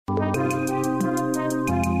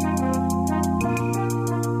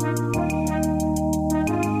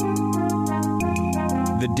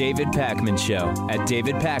The David Pakman Show at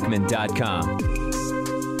davidpakman.com.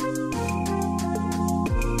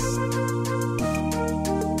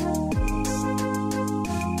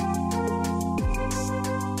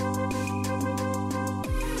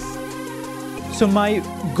 So my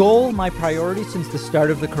goal, my priority since the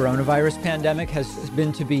start of the coronavirus pandemic has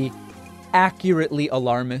been to be accurately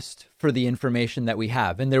alarmist for the information that we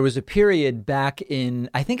have. And there was a period back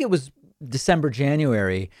in, I think it was December,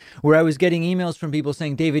 January, where I was getting emails from people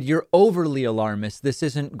saying, David, you're overly alarmist. This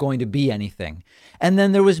isn't going to be anything. And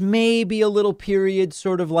then there was maybe a little period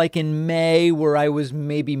sort of like in May where I was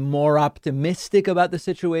maybe more optimistic about the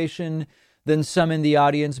situation than some in the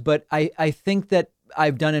audience. But I think that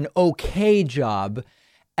I've done an okay job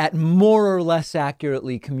at more or less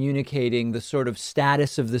accurately communicating the sort of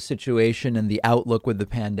status of the situation and the outlook with the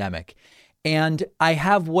pandemic. And I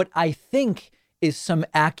have what I think is some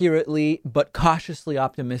accurately but cautiously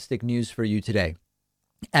optimistic news for you today.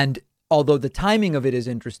 And although the timing of it is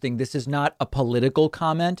interesting, this is not a political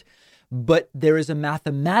comment, but there is a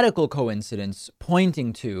mathematical coincidence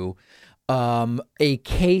pointing to a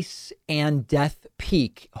case and death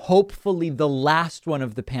peak, hopefully the last one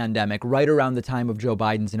of the pandemic, right around the time of Joe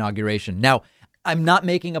Biden's inauguration. Now, I'm not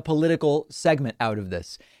making a political segment out of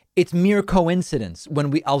this. It's mere coincidence.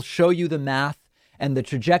 I'll show you the math and the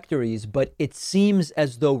trajectories, but it seems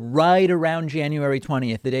as though right around January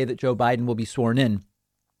 20th, the day that Joe Biden will be sworn in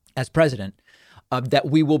as president, that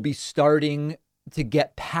we will be starting to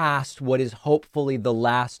get past what is hopefully the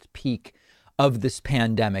last peak of this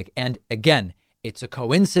pandemic. And again, it's a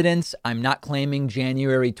coincidence. I'm not claiming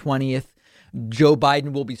January 20th, Joe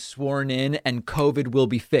Biden will be sworn in and COVID will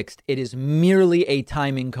be fixed. It is merely a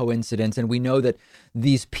timing coincidence. And we know that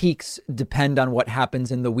these peaks depend on what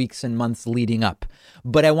happens in the weeks and months leading up.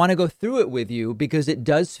 But I want to go through it with you because it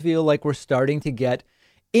does feel like we're starting to get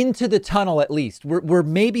into the tunnel, at least. We're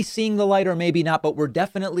maybe seeing the light or maybe not, but we're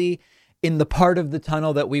definitely in the part of the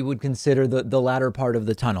tunnel that we would consider the latter part of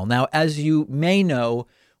the tunnel. Now, as you may know,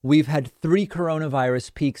 we've had 3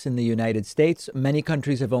 coronavirus peaks in the United States. Many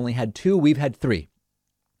countries have only had 2. We've had 3.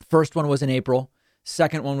 First one was in April.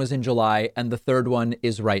 Second one was in July. And the third one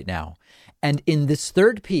is right now. And in this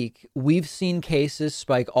third peak, we've seen cases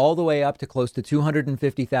spike all the way up to close to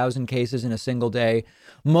 250,000 cases in a single day,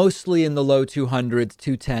 mostly in the low 200s,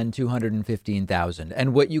 210, 215,000.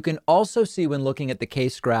 And what you can also see when looking at the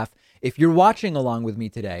case graph, if you're watching along with me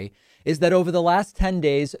today, is that over the last 10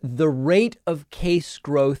 days, the rate of case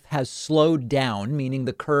growth has slowed down, meaning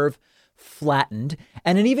the curve flattened,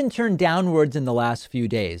 and it even turned downwards in the last few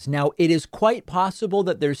days. Now, it is quite possible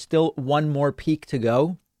that there's still one more peak to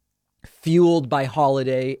go, fueled by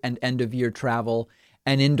holiday and end of year travel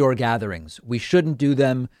and indoor gatherings. We shouldn't do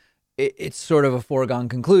them. It's sort of a foregone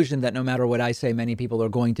conclusion that no matter what I say, many people are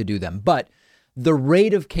going to do them. But the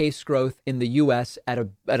rate of case growth in the U.S. at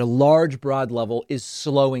a large, broad level is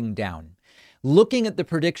slowing down. Looking at the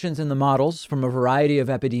predictions in the models from a variety of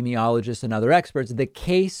epidemiologists and other experts, the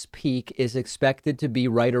case peak is expected to be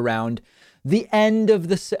right around the end of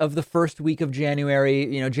the first week of January,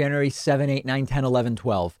 January 7, 8, 9, 10, 11,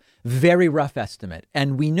 12. Very rough estimate.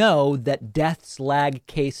 And we know that deaths lag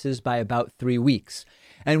cases by about 3 weeks.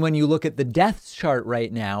 And when you look at the deaths chart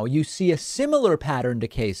right now, you see a similar pattern to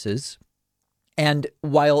cases. And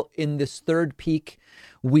while in this third peak,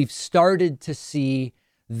 we've started to see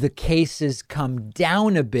the cases come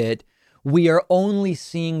down a bit, we are only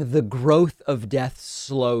seeing the growth of deaths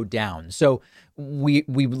slow down. So we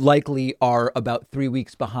likely are about 3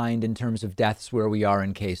 weeks behind in terms of deaths where we are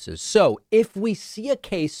in cases. So if we see a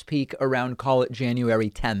case peak around, call it January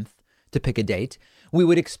 10th, to pick a date, we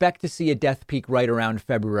would expect to see a death peak right around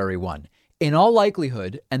February 1. In all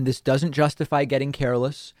likelihood, and this doesn't justify getting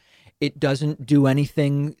careless, it doesn't do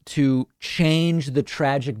anything to change the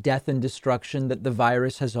tragic death and destruction that the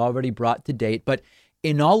virus has already brought to date. But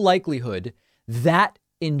in all likelihood, that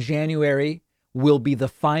in January will be the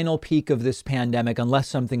final peak of this pandemic unless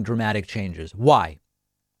something dramatic changes. Why?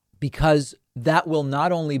 Because that will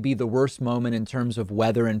not only be the worst moment in terms of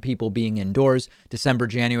weather and people being indoors. December,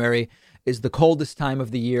 January is the coldest time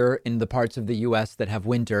of the year in the parts of the U.S. that have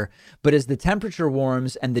winter. But as the temperature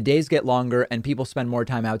warms and the days get longer and people spend more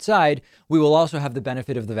time outside, we will also have the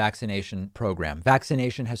benefit of the vaccination program.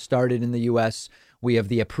 Vaccination has started in the U.S. We have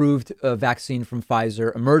the approved vaccine from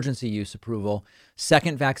Pfizer, emergency use approval.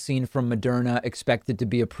 Second vaccine from Moderna expected to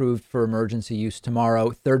be approved for emergency use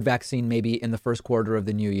tomorrow. Third vaccine maybe in the first quarter of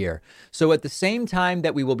the new year. So at the same time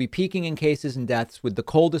that we will be peaking in cases and deaths with the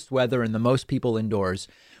coldest weather and the most people indoors,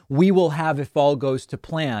 we will have, if all goes to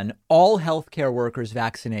plan, all healthcare workers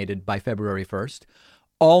vaccinated by February 1st,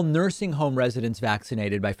 all nursing home residents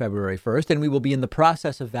vaccinated by February 1st, and we will be in the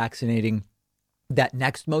process of vaccinating that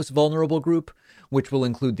next most vulnerable group, which will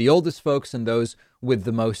include the oldest folks and those with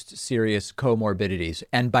the most serious comorbidities.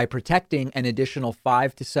 And by protecting an additional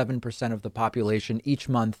 5 to 7% of the population each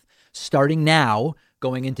month, starting now,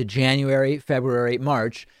 going into January, February,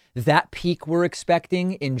 March, that peak we're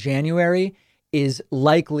expecting in January is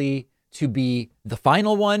likely to be the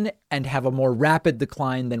final one and have a more rapid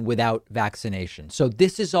decline than without vaccination. So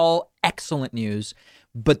this is all excellent news,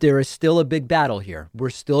 but there is still a big battle here. We're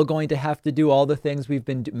still going to have to do all the things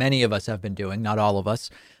many of us have been doing, not all of us: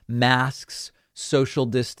 masks, social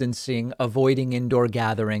distancing, avoiding indoor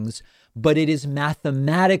gatherings. But it is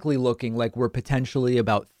mathematically looking like we're potentially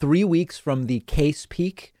about 3 weeks from the case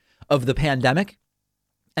peak of the pandemic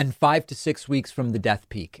and 5 to 6 weeks from the death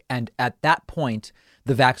peak. And at that point,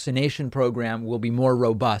 the vaccination program will be more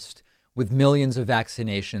robust with millions of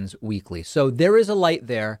vaccinations weekly. So there is a light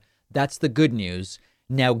there. That's the good news.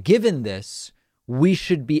 Now, given this, we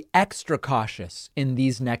should be extra cautious in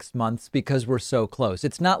these next months because we're so close.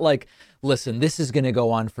 It's not like, listen, this is going to go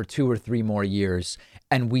on for 2 or 3 more years,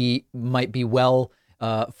 and we might be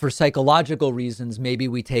for psychological reasons, maybe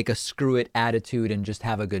we take a screw it attitude and just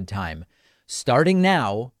have a good time. Starting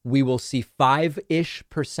now, we will see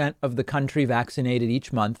 5-ish% of the country vaccinated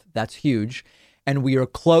each month. That's huge. And we are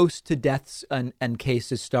close to deaths and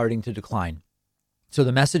cases starting to decline. So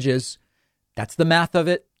the message is, that's the math of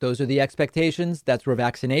it. Those are the expectations. That's where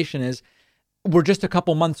vaccination is. We're just a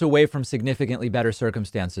couple months away from significantly better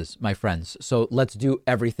circumstances, my friends. So let's do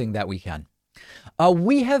everything that we can.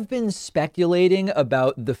 We have been speculating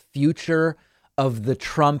about the future of the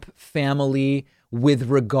Trump family with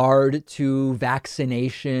regard to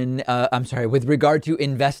vaccination. With regard to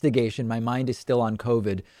investigation. My mind is still on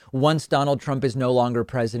COVID. Once Donald Trump is no longer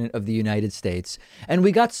president of the United States. And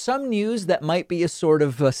we got some news that might be a sort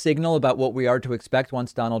of a signal about what we are to expect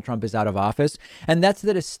once Donald Trump is out of office. And that's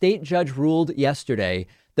that a state judge ruled yesterday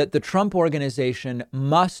that the Trump organization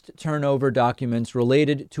must turn over documents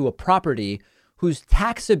related to a property whose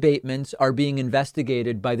tax abatements are being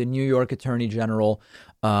investigated by the New York Attorney General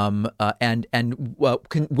will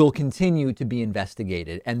continue to be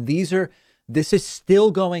investigated. And this is still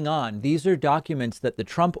going on. These are documents that the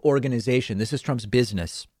Trump organization, this is Trump's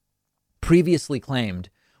business, previously claimed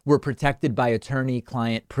were protected by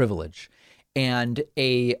attorney-client privilege. And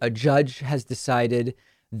a judge has decided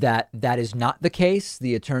that that is not the case.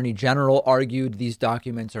 The Attorney General argued these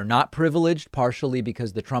documents are not privileged, partially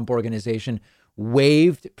because the Trump organization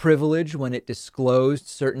waived privilege when it disclosed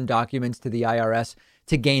certain documents to the IRS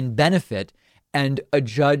to gain benefit, and a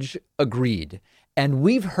judge agreed. And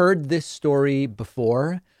we've heard this story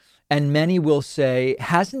before, and many will say,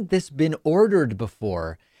 hasn't this been ordered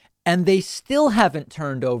before? And they still haven't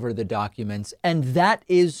turned over the documents, and that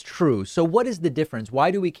is true. So what is the difference?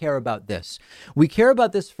 Why do we care about this? We care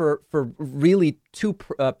about this for really two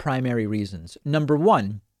primary reasons. Number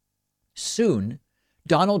one, soon,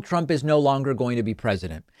 Donald Trump is no longer going to be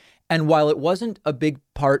president. And while it wasn't a big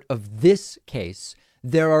part of this case,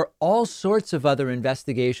 there are all sorts of other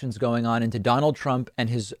investigations going on into Donald Trump and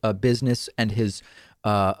his business and his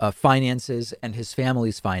finances and his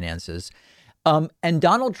family's finances. And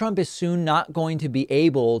Donald Trump is soon not going to be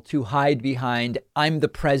able to hide behind, I'm the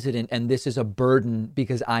president and this is a burden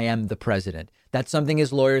because I am the president. That's something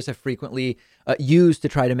his lawyers have frequently used to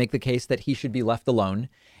try to make the case that he should be left alone.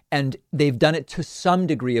 And they've done it to some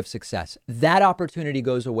degree of success. That opportunity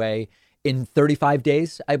goes away in 35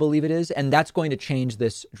 days, I believe it is. And that's going to change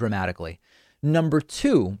this dramatically. Number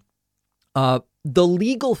two, the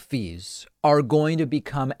legal fees are going to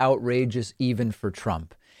become outrageous even for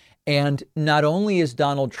Trump. And not only is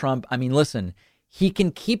Donald Trump, listen, he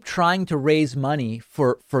can keep trying to raise money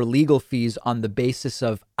for legal fees on the basis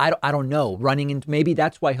of, I don't know, running in. Maybe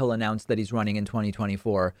that's why he'll announce that he's running in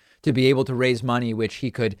 2024 to be able to raise money, which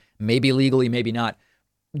he could maybe legally, maybe not,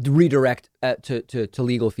 redirect to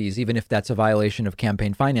legal fees, even if that's a violation of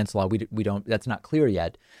campaign finance law. We don't, that's not clear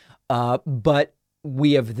yet. But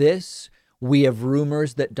we have this. We have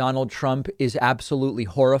rumors that Donald Trump is absolutely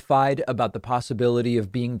horrified about the possibility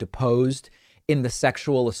of being deposed in the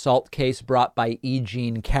sexual assault case brought by E.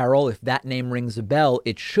 Jean Carroll. If that name rings a bell,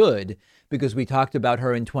 it should, because we talked about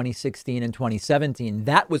her in 2016 and 2017.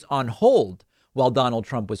 That was on hold while Donald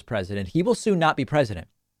Trump was president. He will soon not be president.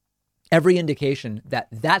 Every indication that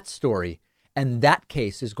that story and that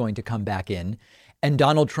case is going to come back in. And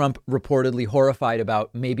Donald Trump reportedly horrified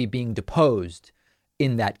about maybe being deposed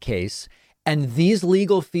in that case. And these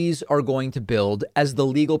legal fees are going to build as the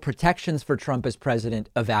legal protections for Trump as president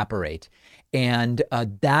evaporate. And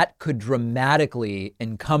that could dramatically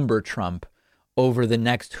encumber Trump over the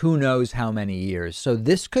next who knows how many years. So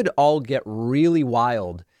this could all get really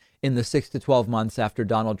wild in the 6 to 12 months after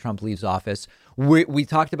Donald Trump leaves office. We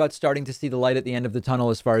talked about starting to see the light at the end of the tunnel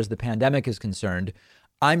as far as the pandemic is concerned.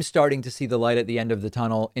 I'm starting to see the light at the end of the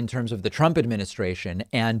tunnel in terms of the Trump administration.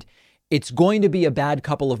 And it's going to be a bad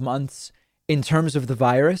couple of months in terms of the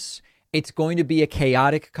virus. It's going to be a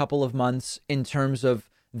chaotic couple of months in terms of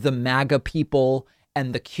the MAGA people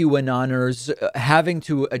and the QAnoners having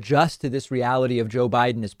to adjust to this reality of Joe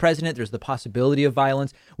Biden as president. There's the possibility of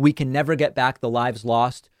violence. We can never get back the lives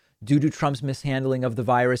lost due to Trump's mishandling of the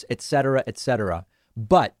virus, et cetera, et cetera.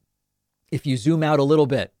 But if you zoom out a little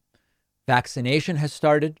bit, vaccination has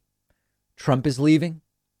started. Trump is leaving.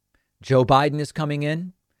 Joe Biden is coming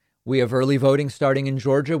in. We have early voting starting in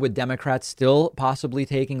Georgia, with Democrats still possibly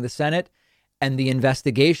taking the Senate. And the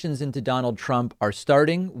investigations into Donald Trump are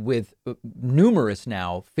starting, with numerous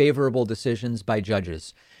now favorable decisions by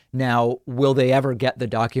judges. Now, will they ever get the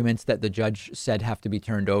documents that the judge said have to be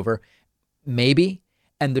turned over? Maybe.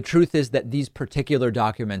 And the truth is that these particular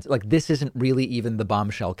documents, like, this isn't really even the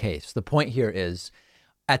bombshell case. The point here is,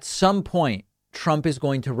 at some point, Trump is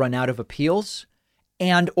going to run out of appeals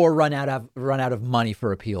and or run out of money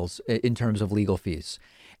for appeals in terms of legal fees.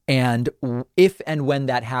 And if and when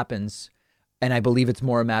that happens, and I believe it's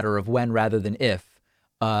more a matter of when rather than if,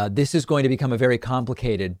 this is going to become a very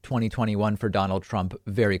complicated 2021 for Donald Trump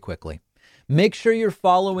very quickly. Make sure you're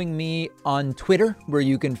following me on Twitter, where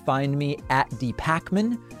you can find me at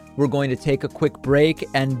dpacman. We're going to take a quick break,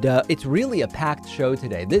 and it's really a packed show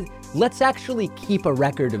today. Let's actually keep a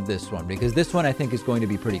record of this one, because this one I think is going to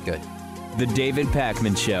be pretty good. The David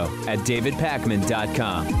Pakman Show at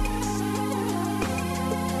davidpakman.com.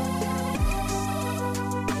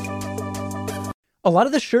 A lot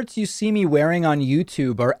of the shirts you see me wearing on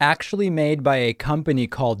YouTube are actually made by a company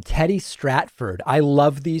called Teddy Stratford. I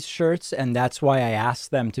love these shirts, and that's why I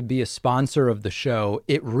asked them to be a sponsor of the show.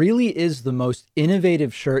 It really is the most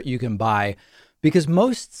innovative shirt you can buy, because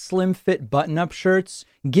most slim fit button-up shirts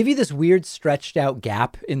give you this weird stretched out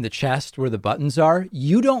gap in the chest where the buttons are.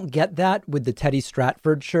 You don't get that with the Teddy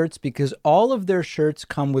Stratford shirts, because all of their shirts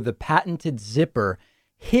come with a patented zipper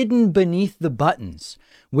hidden beneath the buttons,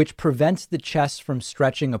 which prevents the chest from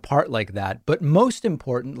stretching apart like that. But most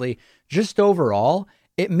importantly, just overall,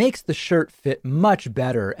 it makes the shirt fit much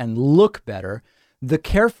better and look better. The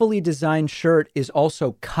carefully designed shirt is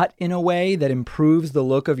also cut in a way that improves the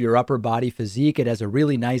look of your upper body physique. It has a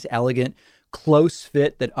really nice, elegant, close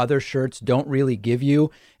fit that other shirts don't really give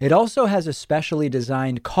you. It also has a specially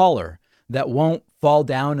designed collar that won't fall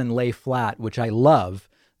down and lay flat, which I love.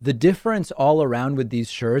 The difference all around with these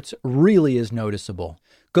shirts really is noticeable.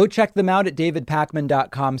 Go check them out at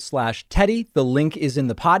davidpakman.com/Teddy. The link is in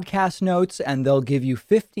the podcast notes, and they'll give you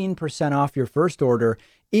 15% off your first order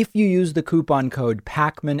if you use the coupon code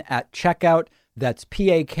PAKMAN at checkout. That's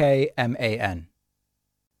PAKMAN.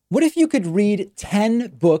 What if you could read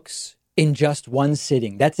 10 books in just one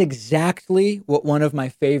sitting? That's exactly what one of my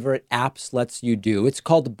favorite apps lets you do. It's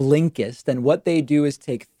called Blinkist, and what they do is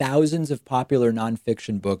take thousands of popular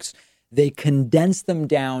nonfiction books. They condense them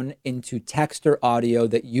down into text or audio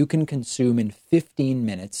that you can consume in 15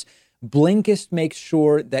 minutes. Blinkist makes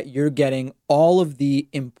sure that you're getting all of the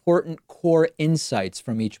important core insights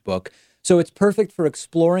from each book. So it's perfect for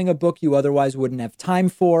exploring a book you otherwise wouldn't have time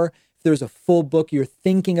for. If there's a full book you're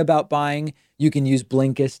thinking about buying, you can use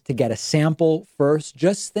Blinkist to get a sample first.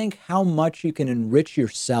 Just think how much you can enrich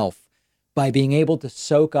yourself by being able to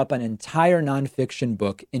soak up an entire nonfiction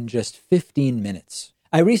book in just 15 minutes.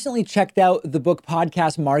 I recently checked out the book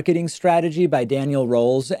Podcast Marketing Strategy by Daniel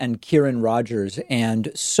Rolls and Kieran Rogers,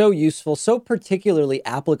 and so useful, so particularly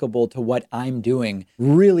applicable to what I'm doing.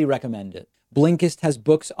 Really recommend it. Blinkist has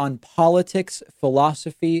books on politics,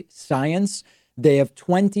 philosophy, science. They have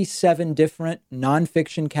 27 different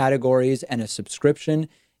nonfiction categories, and a subscription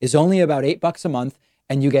is only about $8 a month,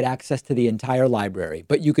 and you get access to the entire library.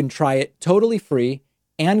 But you can try it totally free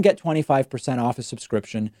and get 25% off a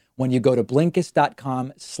subscription when you go to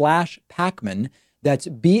Blinkist.com/Pakman. That's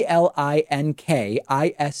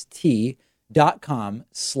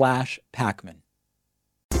BLINKIST.com/Pakman.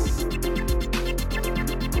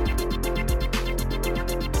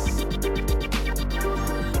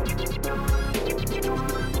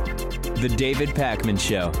 The David Pakman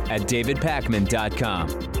Show at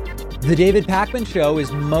davidpakman.com. The David Pakman Show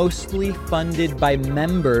is mostly funded by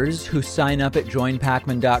members who sign up at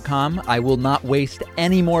joinpakman.com. I will not waste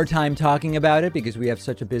any more time talking about it because we have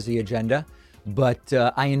such a busy agenda, but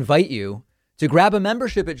I invite you to grab a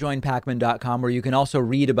membership at joinpacman.com, where you can also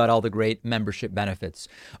read about all the great membership benefits.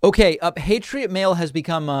 Okay, Patriot Mail has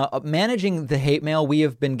become managing the hate mail we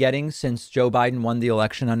have been getting since Joe Biden won the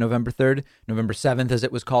election on November 3rd, November 7th, as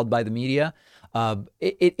it was called by the media.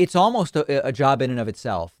 It's almost a job in and of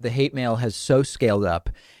itself. The hate mail has so scaled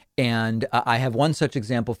up. And I have one such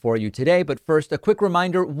example for you today. But first, a quick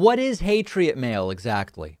reminder, what is Patriot Mail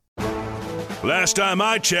exactly? Last time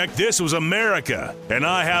I checked, this was America, and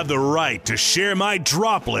I have the right to share my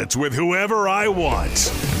droplets with whoever I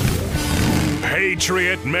want.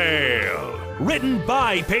 Patriot Mail. Written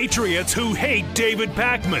by patriots who hate David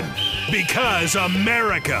Pakman. Because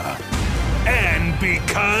America. And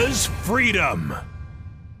because freedom.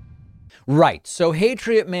 Right. So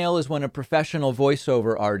Patriot Mail is when a professional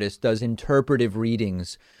voiceover artist does interpretive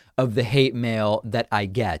readings of the hate mail that I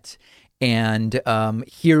get. And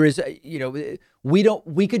here is,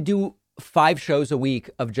 we could do 5 shows a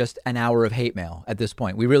week of just an hour of hate mail at this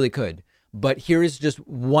point. We really could. But here is just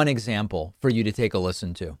one example for you to take a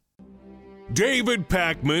listen to. David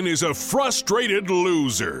Pakman is a frustrated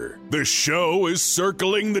loser. The show is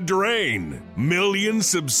circling the drain. Million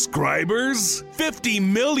subscribers? 50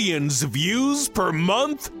 million views per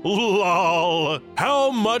month? Lol.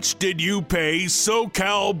 How much did you pay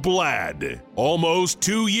SoCal Blad? Almost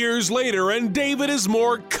 2 years later, and David is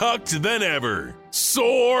more cucked than ever.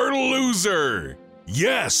 Sore loser.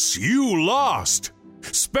 Yes, you lost.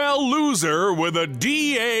 Spell loser with a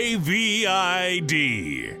D-A-V-I-D.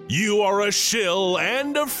 You are a shill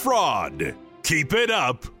and a fraud. Keep it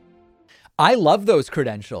up. I love those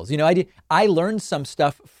credentials. I learned some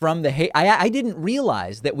stuff from the hate. I didn't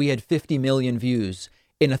realize that we had 50 million views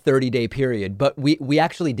in a 30-day period, but we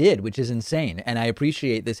actually did, which is insane. And I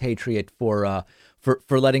appreciate this Patriot for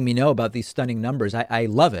letting me know about these stunning numbers. I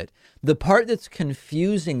love it. The part that's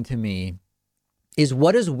confusing to me is,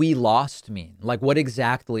 what does "we lost" mean? Like, what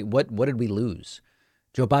exactly, what did we lose?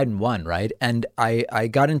 Joe Biden won, right? And I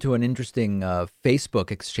got into an interesting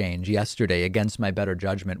Facebook exchange yesterday against my better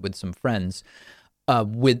judgment with some friends,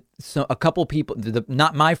 with a couple people,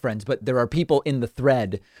 not my friends, but there are people in the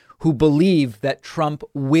thread who believe that Trump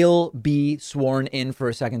will be sworn in for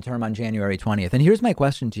a second term on January 20th. And here's my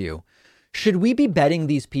question to you. Should we be betting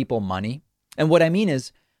these people money? And what I mean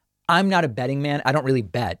is, I'm not a betting man. I don't really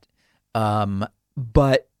bet.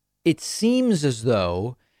 But it seems as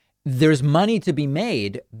though there's money to be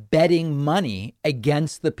made betting money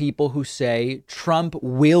against the people who say Trump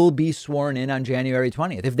will be sworn in on January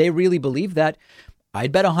 20th. If they really believe that,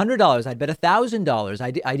 I'd bet $100. I'd bet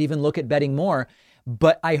 $1,000. I'd even look at betting more.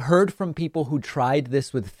 But I heard from people who tried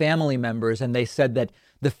this with family members, and they said that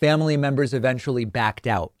the family members eventually backed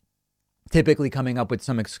out, typically coming up with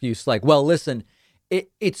some excuse like, well, listen,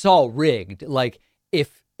 it's all rigged. Like,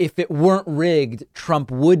 if it weren't rigged, Trump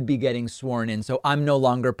would be getting sworn in. So I'm no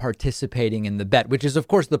longer participating in the bet, which is, of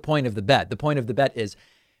course, the point of the bet. The point of the bet is,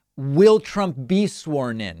 will Trump be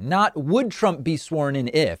sworn in? Not would Trump be sworn in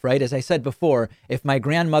if, right? As I said before, if my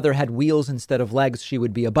grandmother had wheels instead of legs, she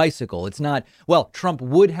would be a bicycle. It's not, well, Trump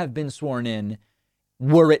would have been sworn in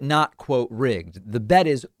were it not, quote, rigged. The bet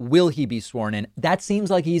is, will he be sworn in? That seems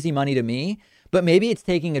like easy money to me, but maybe it's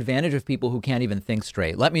taking advantage of people who can't even think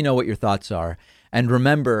straight. Let me know what your thoughts are. And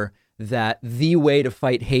remember that the way to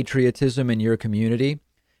fight patriotism in your community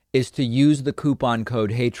is to use the coupon code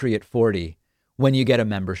Patriot40 when you get a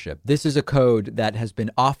membership. This is a code that has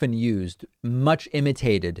been often used, much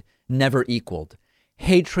imitated, never equaled.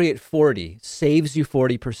 Patriot40 saves you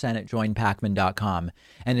 40% at joinpacman.com.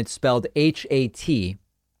 And it's spelled HATRIOT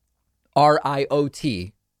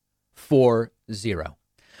 40.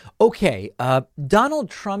 Okay, Donald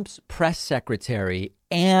Trump's press secretary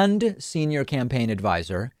and senior campaign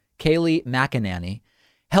advisor, Kayleigh McEnany,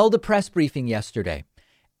 held a press briefing yesterday.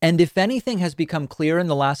 And if anything has become clear in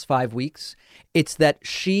the last 5 weeks, it's that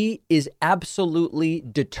she is absolutely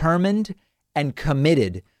determined and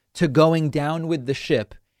committed to going down with the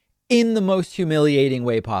ship in the most humiliating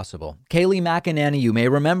way possible. Kayleigh McEnany, you may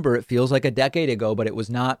remember, it feels like a decade ago, but it was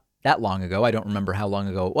not that long ago. I don't remember how long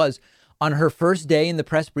ago it was. On her first day in the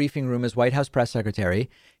press briefing room as White House press secretary,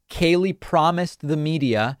 Kayleigh promised the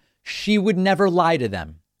media she would never lie to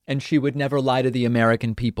them and she would never lie to the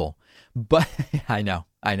American people. But I know.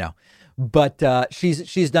 But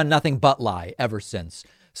she's done nothing but lie ever since.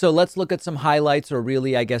 So let's look at some highlights, or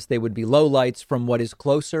really, I guess they would be lowlights, from what is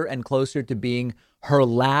closer and closer to being her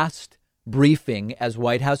last briefing as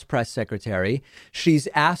White House press secretary. She's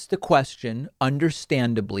asked a question,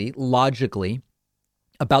 understandably, logically,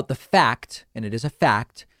 about the fact, and it is a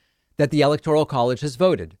fact, that the Electoral College has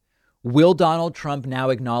voted. Will Donald Trump now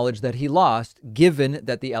acknowledge that he lost, given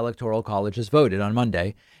that the Electoral College has voted on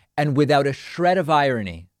Monday? And without a shred of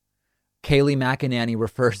irony, Kayleigh McEnany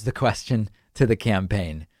refers the question to the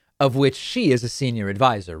campaign, of which she is a senior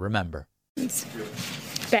advisor, remember.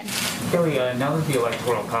 Ben. Kayleigh, now that the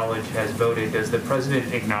Electoral College has voted, does the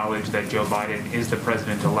president acknowledge that Joe Biden is the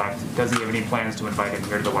president-elect? Does he have any plans to invite him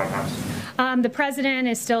here to the White House? The president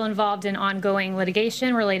is still involved in ongoing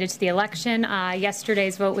litigation related to the election.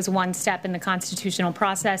 Yesterday's vote was one step in the constitutional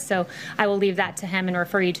process, so I will leave that to him and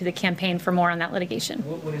refer you to the campaign for more on that litigation.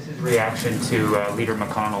 What is his reaction to Leader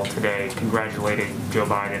McConnell today congratulating Joe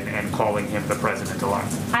Biden and calling him the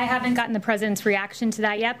president-elect? I haven't gotten the president's reaction to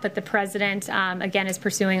that yet, but the president, again, is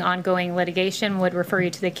pursuing ongoing litigation, would refer you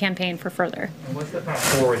to the campaign for further. And what's the path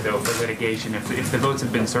forward, though, for litigation? If the votes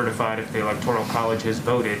have been certified, if the Electoral College has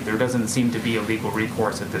voted, there doesn't seem to be a legal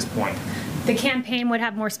recourse at this point. The campaign would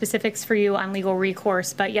have more specifics for you on legal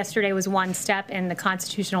recourse, but yesterday was one step in the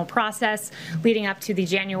constitutional process leading up to the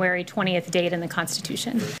January 20th date in the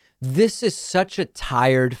Constitution. This is such a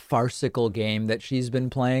tired, farcical game that she's been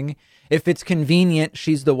playing. If it's convenient,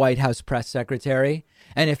 she's the White House press secretary.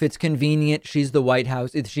 And if it's convenient, she's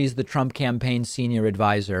the Trump campaign senior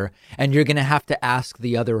advisor. And you're going to have to ask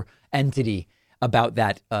the other entity about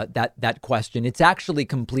that question. It's actually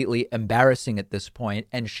completely embarrassing at this point,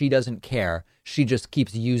 and she doesn't care. She just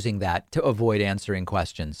keeps using that to avoid answering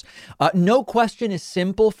questions. No question is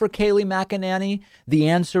simple for Kayleigh McEnany. The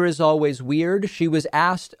answer is always weird. She was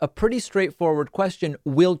asked a pretty straightforward question: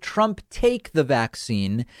 will Trump take the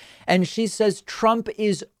vaccine? And she says Trump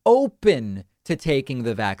is open to taking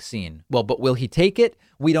the vaccine. Well, but will he take it?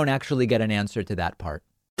 We don't actually get an answer to that part.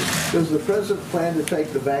 Does the president plan to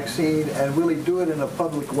take the vaccine, and will he do it in a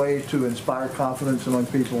public way to inspire confidence among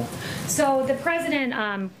people? So the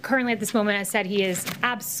president currently at this moment has said he is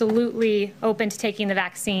absolutely open to taking the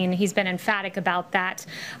vaccine. He's been emphatic about that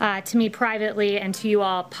to me privately and to you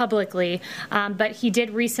all publicly. But he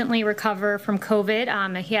did recently recover from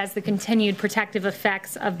COVID. He has the continued protective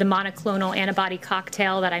effects of the monoclonal antibody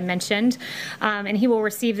cocktail that I mentioned. And he will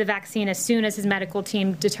receive the vaccine as soon as his medical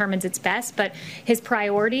team determines it's best. But his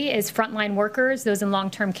priority is frontline workers, those in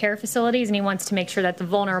long-term care facilities, and he wants to make sure that the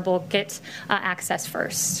vulnerable get access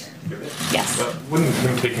first. Yes. Wouldn't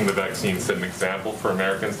him taking the vaccine set an example for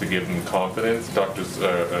Americans to give them confidence? Dr.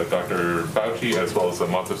 Fauci, as well as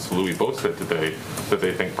Montef Slaoui, both said today that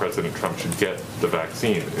they think President Trump should get the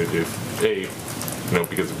vaccine.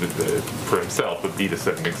 Because for himself, would be to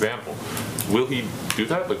set an example. Will he do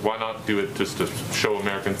that? Why not do it just to show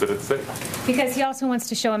Americans that it's safe? Because he also wants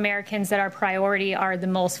to show Americans that our priority are the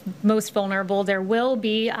most vulnerable. There will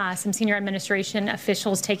be some senior administration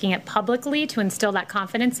officials taking it publicly to instill that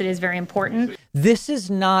confidence. It is very important. This is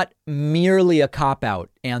not merely a cop-out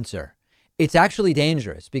answer. It's actually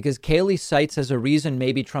dangerous because Kayleigh cites as a reason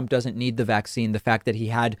maybe Trump doesn't need the vaccine the fact that he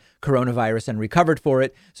had coronavirus and recovered for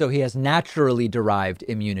it, so he has naturally derived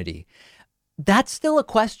immunity. That's still a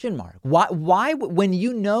question mark. Why, when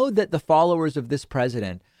you know that the followers of this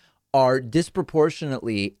president are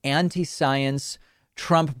disproportionately anti-science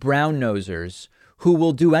Trump brown-nosers who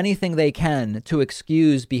will do anything they can to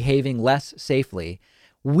excuse behaving less safely,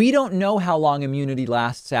 we don't know how long immunity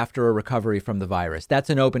lasts after a recovery from the virus.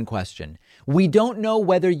 That's an open question. We don't know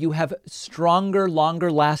whether you have stronger,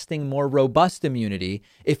 longer lasting, more robust immunity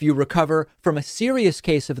if you recover from a serious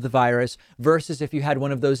case of the virus versus if you had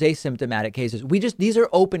one of those asymptomatic cases. These are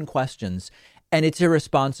open questions. And it's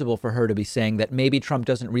irresponsible for her to be saying that maybe Trump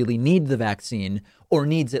doesn't really need the vaccine or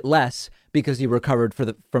needs it less because he recovered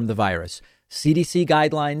from the virus. CDC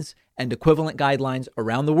guidelines and equivalent guidelines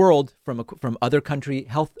around the world from other country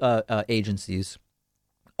health agencies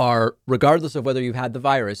are, regardless of whether you've had the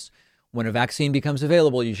virus, when a vaccine becomes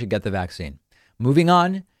available, you should get the vaccine. Moving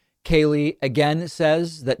on, Kayleigh again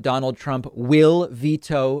says that Donald Trump will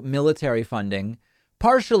veto military funding,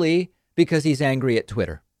 partially because he's angry at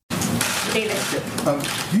Twitter. David.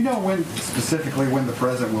 Do you know specifically when the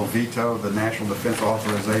president will veto the National Defense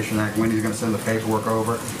Authorization Act, when he's going to send the paperwork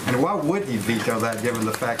over? And why would he veto that given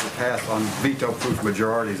the fact it passed on veto-proof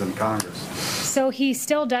majorities in Congress? So he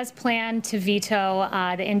still does plan to veto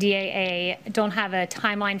the NDAA. Don't have a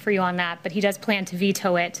timeline for you on that, but he does plan to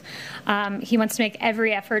veto it. He wants to make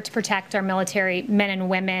every effort to protect our military men and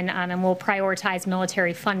women, and will prioritize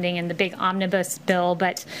military funding in the big omnibus bill.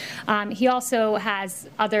 But he also has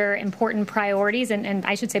other important priorities and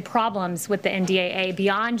I should say problems with the NDAA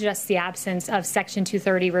beyond just the absence of Section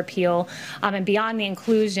 230 repeal and beyond the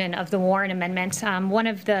inclusion of the Warren Amendment. One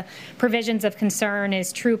of the provisions of concern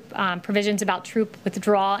is provisions about troop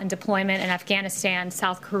withdrawal and deployment in Afghanistan,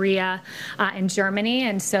 South Korea, and Germany.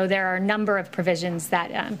 And so there are a number of provisions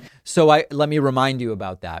that... Let me remind you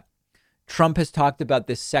about that. Trump has talked about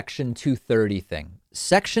this Section 230 thing.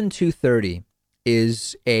 Section 230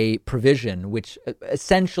 is a provision which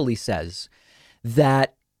essentially says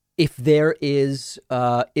that if there is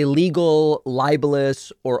illegal,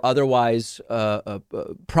 libelous, or otherwise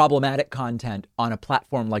problematic content on a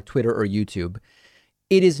platform like Twitter or YouTube,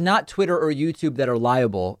 it is not Twitter or YouTube that are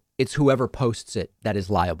liable. It's whoever posts it that is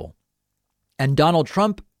liable. And Donald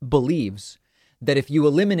Trump believes that if you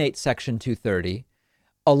eliminate Section 230,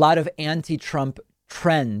 a lot of anti-Trump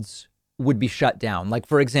trends would be shut down. Like,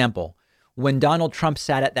 for example, when Donald Trump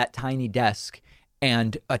sat at that tiny desk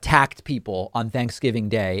and attacked people on Thanksgiving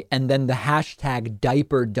Day, and then the hashtag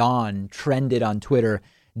Diaper Dawn trended on Twitter,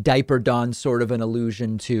 Diaper Dawn sort of an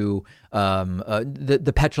allusion to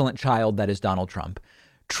the petulant child that is Donald Trump.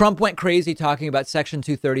 Trump went crazy talking about Section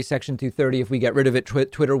 230, Section 230. If we get rid of it,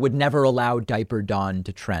 Twitter would never allow Diaper Dawn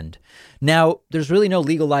to trend. Now, there's really no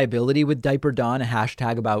legal liability with Diaper Dawn, a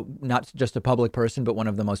hashtag about not just a public person, but one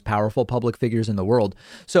of the most powerful public figures in the world.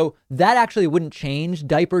 So that actually wouldn't change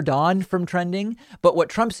Diaper Dawn from trending. But what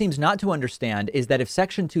Trump seems not to understand is that if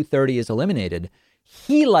Section 230 is eliminated,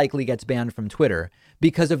 he likely gets banned from Twitter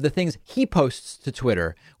because of the things he posts to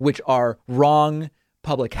Twitter, which are wrong,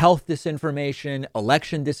 public health disinformation,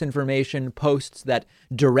 election disinformation, posts that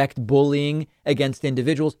direct bullying against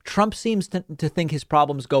individuals. Trump seems to think his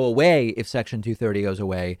problems go away if Section 230 goes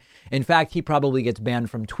away. In fact, he probably gets banned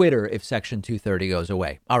from Twitter if Section 230 goes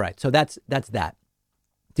away. All right, so that's that.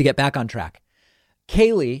 To get back on track,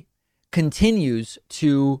 Kayleigh continues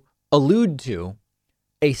to allude to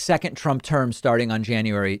a second Trump term starting on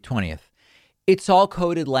January 20th. It's all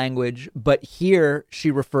coded language, but here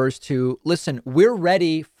she refers to, listen, we're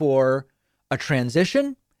ready for a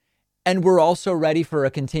transition and we're also ready for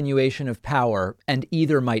a continuation of power, and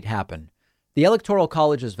either might happen. The Electoral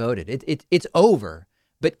College has voted. It's over,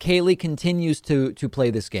 but Kayleigh continues to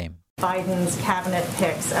play this game. Biden's cabinet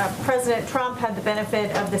picks. President Trump had the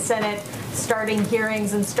benefit of the Senate starting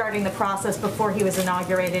hearings and starting the process before he was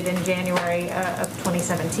inaugurated in January of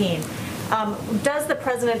 2017. Does the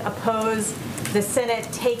president oppose the Senate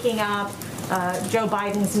taking up Joe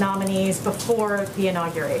Biden's nominees before the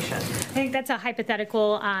inauguration? I think that's a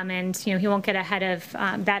hypothetical, and he won't get ahead of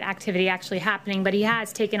that activity actually happening. But he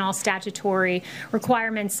has taken all statutory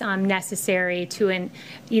requirements necessary to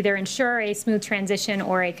either ensure a smooth transition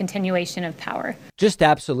or a continuation of power. Just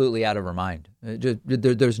absolutely out of her mind.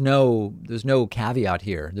 There's no caveat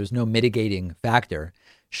here. There's no mitigating factor.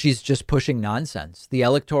 She's just pushing nonsense. The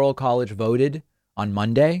Electoral College voted on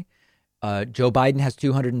Monday. Joe Biden has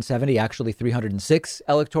 270, actually 306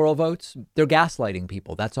 electoral votes. They're gaslighting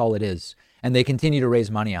people. That's all it is. And they continue to raise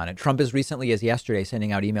money on it. Trump as recently as yesterday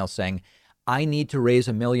sending out emails saying, I need to raise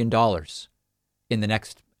 $1 million in the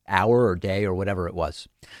next hour or day or whatever it was.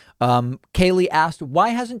 Kayleigh asked, why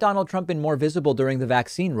hasn't Donald Trump been more visible during the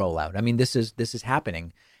vaccine rollout? I mean, this is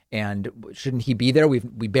happening. And shouldn't he be there? We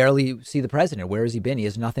barely see the president. Where has he been? He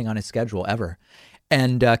has nothing on his schedule ever.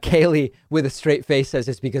 And Kayleigh, with a straight face, says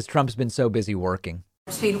it's because Trump's been so busy working.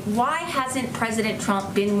 Why hasn't President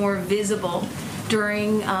Trump been more visible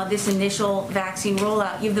during this initial vaccine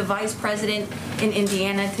rollout? You have the vice president in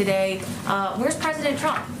Indiana today. Where's President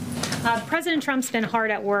Trump? President Trump's been hard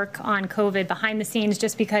at work on COVID behind the scenes.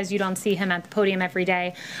 Just because you don't see him at the podium every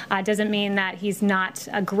day doesn't mean that he's not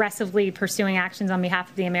aggressively pursuing actions on behalf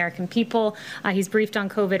of the American people. He's briefed on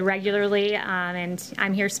COVID regularly, and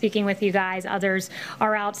I'm here speaking with you guys. Others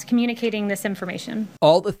are out communicating this information.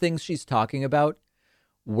 All the things she's talking about,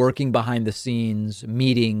 working behind the scenes,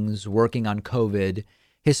 meetings, working on COVID,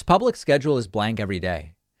 his public schedule is blank every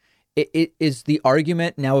day. It is the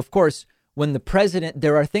argument. Now, of course, when the president,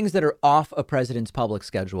 there are things that are off a president's public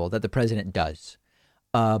schedule that the president does.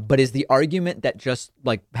 But is the argument that just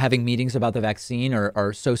like having meetings about the vaccine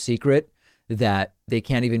are so secret that they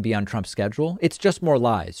can't even be on Trump's schedule? It's just more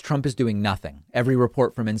lies. Trump is doing nothing. Every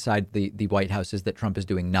report from inside the White House is that Trump is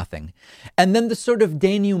doing nothing. And then the sort of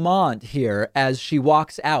denouement here as she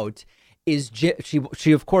walks out is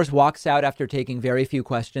she of course walks out after taking very few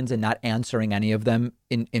questions and not answering any of them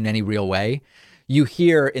in any real way. You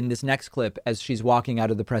hear in this next clip as she's walking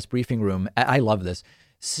out of the press briefing room, I love this,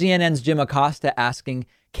 CNN's Jim Acosta asking,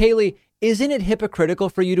 Kayleigh, isn't it hypocritical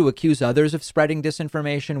for you to accuse others of spreading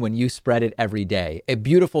disinformation when you spread it every day? A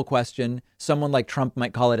beautiful question. Someone like Trump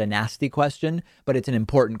might call it a nasty question, but it's an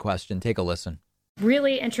important question. Take a listen.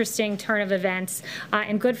 Really interesting turn of events,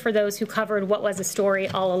 and good for those who covered what was a story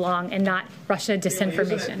all along and not Russia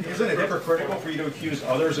disinformation. Isn't it hypocritical for you to accuse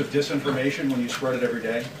others of disinformation when you spread it every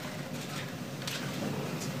day?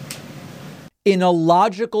 In a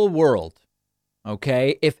logical world,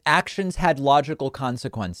 okay, if actions had logical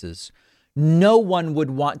consequences, No one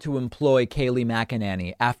would want to employ Kayleigh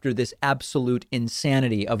McEnany after this absolute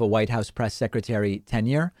insanity of a White House press secretary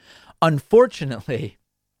tenure. Unfortunately,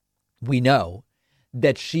 we know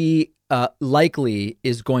that she likely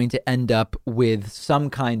is going to end up with some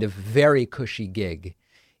kind of very cushy gig,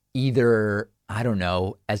 either, I don't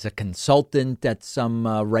know, as a consultant at some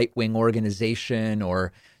right-wing organization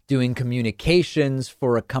or doing communications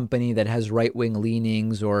for a company that has right-wing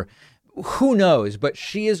leanings, or who knows, but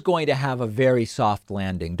she is going to have a very soft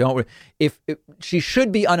landing. If she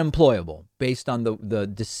should be unemployable based on the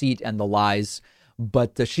deceit and the lies,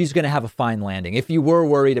 but she's going to have a fine landing. If you were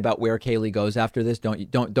worried about where Kayleigh goes after this,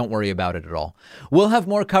 don't worry about it at all. We'll have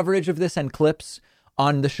more coverage of this and clips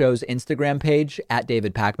on the show's Instagram page at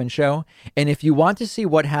David Pakman Show. And if you want to see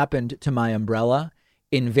what happened to my umbrella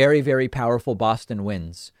in very, very powerful Boston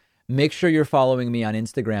winds, make sure you're following me on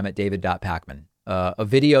Instagram at david.pakman. A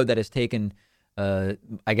video that has taken, I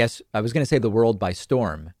guess I was going to say the world by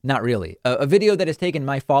storm. Not really. A video that has taken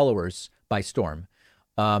my followers by storm.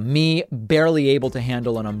 Me barely able to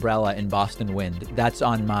handle an umbrella in Boston wind. That's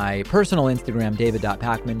on my personal Instagram,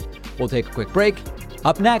 david.pakman. We'll take a quick break.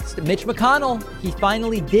 Up next, Mitch McConnell. He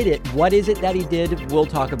finally did it. What is it that he did? We'll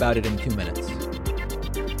talk about it in 2 minutes.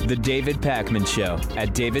 The David Pakman Show at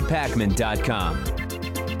davidpakman.com.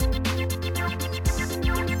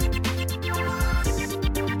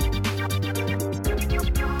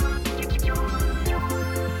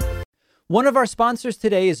 One of our sponsors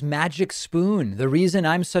today is Magic Spoon. The reason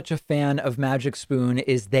I'm such a fan of Magic Spoon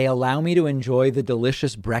is they allow me to enjoy the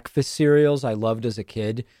delicious breakfast cereals I loved as a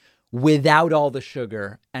kid without all the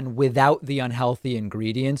sugar and without the unhealthy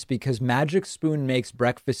ingredients, because Magic Spoon makes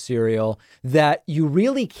breakfast cereal that you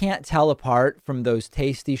really can't tell apart from those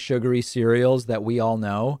tasty, sugary cereals that we all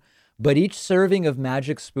know. But each serving of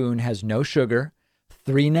Magic Spoon has no sugar,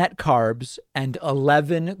 3 net carbs, and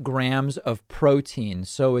 11 grams of protein.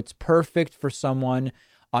 So it's perfect for someone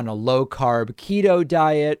on a low-carb keto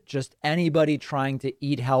diet, just anybody trying to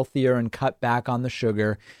eat healthier and cut back on the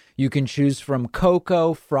sugar. You can choose from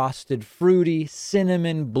cocoa, frosted fruity,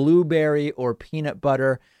 cinnamon, blueberry, or peanut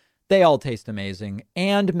butter. They all taste amazing.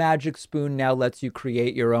 And Magic Spoon now lets you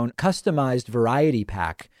create your own customized variety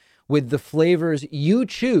pack with the flavors you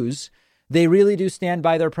choose. They really do stand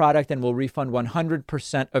by their product and will refund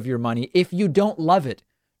 100% of your money if you don't love it.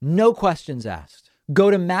 No questions asked. Go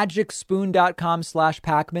to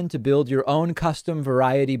magicspoon.com/Pakman to build your own custom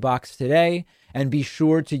variety box today, and be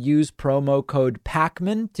sure to use promo code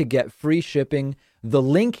Pakman to get free shipping. The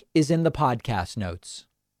link is in the podcast notes.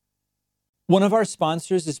 One of our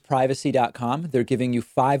sponsors is privacy.com. They're giving you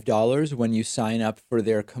 $5 when you sign up for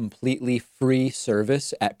their completely free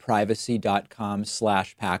service at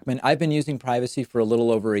privacy.com/Pakman. I've been using Privacy for a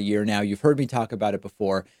little over a year now. You've heard me talk about it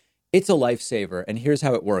before. It's a lifesaver, and here's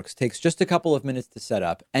how it works. It takes just a couple of minutes to set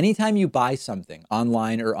up. Anytime you buy something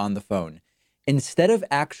online or on the phone, instead of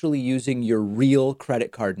actually using your real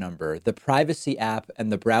credit card number, the Privacy app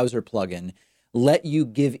and the browser plugin let you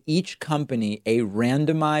give each company a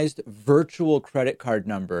randomized virtual credit card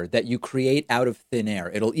number that you create out of thin air.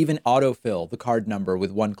 It'll even autofill the card number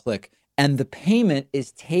with one click. And the payment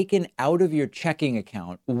is taken out of your checking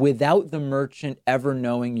account without the merchant ever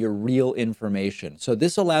knowing your real information. So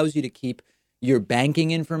this allows you to keep your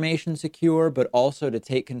banking information secure, but also to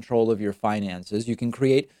take control of your finances. You can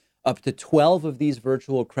create up to 12 of these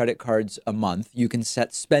virtual credit cards a month. You can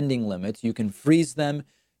set spending limits. You can freeze them.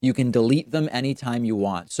 You can delete them anytime you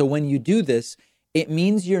want. So when you do this, it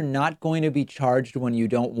means you're not going to be charged when you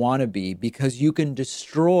don't want to be, because you can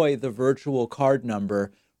destroy the virtual card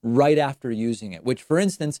number right after using it, which, for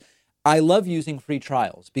instance, I love using free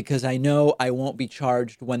trials because I know I won't be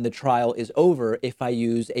charged when the trial is over if I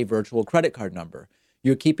use a virtual credit card number.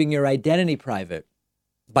 You're keeping your identity private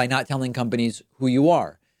by not telling companies who you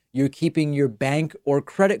are. You're keeping your bank or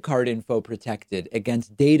credit card info protected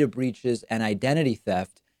against data breaches and identity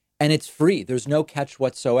theft. And it's free. There's no catch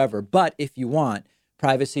whatsoever. But if you want,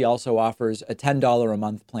 Privacy also offers a $10 a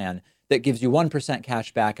month plan that gives you 1%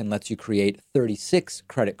 cash back and lets you create 36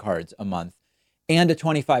 credit cards a month, and a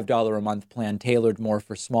 $25 a month plan tailored more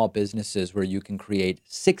for small businesses where you can create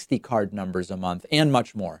 60 card numbers a month and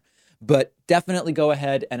much more. But definitely go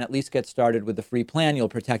ahead and at least get started with the free plan. You'll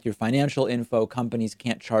protect your financial info. Companies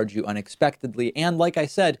can't charge you unexpectedly. And like I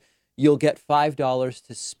said, you'll get $5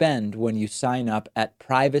 to spend when you sign up at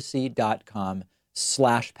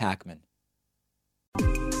privacy.com/Pakman.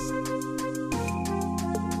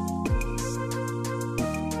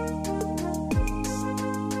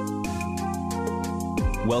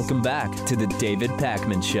 Welcome back to the David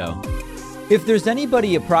Pakman Show. If there's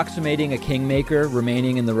anybody approximating a kingmaker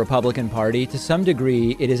remaining in the Republican Party, to some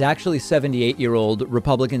degree, it is actually 78-year-old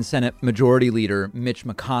Republican Senate Majority Leader Mitch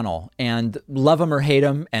McConnell. And love him or hate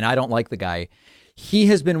him, and I don't like the guy, he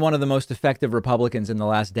has been one of the most effective Republicans in the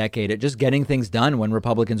last decade at just getting things done when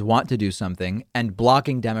Republicans want to do something and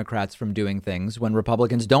blocking Democrats from doing things when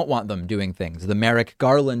Republicans don't want them doing things. The Merrick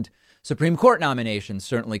Garland Supreme Court nomination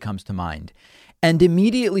certainly comes to mind. And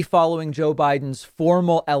immediately following Joe Biden's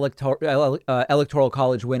formal electoral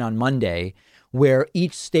college win on Monday, where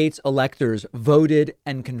each state's electors voted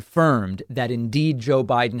and confirmed that indeed Joe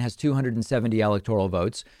Biden has 270 electoral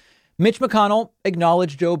votes, Mitch McConnell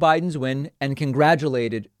acknowledged Joe Biden's win and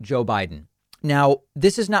congratulated Joe Biden. Now,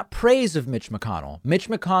 this is not praise of Mitch McConnell. Mitch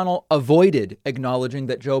McConnell avoided acknowledging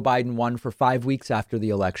that Joe Biden won for 5 weeks after the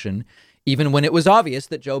election, even when it was obvious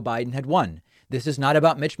that Joe Biden had won. This is not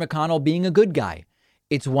about Mitch McConnell being a good guy.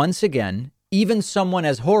 It's once again, even someone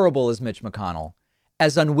as horrible as Mitch McConnell,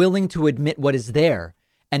 as unwilling to admit what is there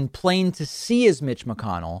and plain to see as Mitch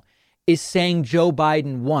McConnell, is saying Joe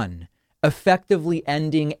Biden won, effectively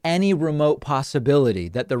ending any remote possibility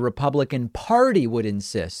that the Republican Party would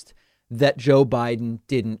insist that Joe Biden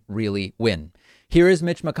didn't really win. Here is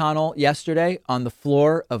Mitch McConnell yesterday on the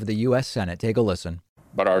floor of the U.S. Senate. Take a listen.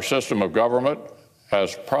 But our system of government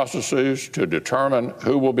has processes to determine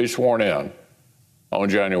who will be sworn in on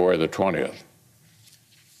January the 20th.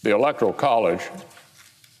 The Electoral College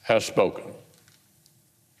has spoken.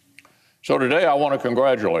 So today I want to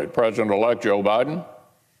congratulate President-elect Joe Biden.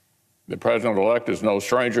 The President-elect is no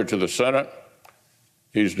stranger to the Senate.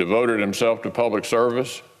 He's devoted himself to public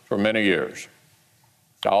service for many years.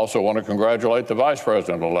 I also want to congratulate the Vice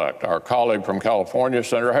President-elect, our colleague from California,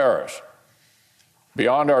 Senator Harris.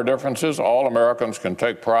 Beyond our differences, all Americans can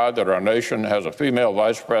take pride that our nation has a female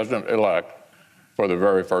vice president-elect for the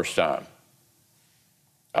very first time.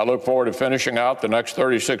 I look forward to finishing out the next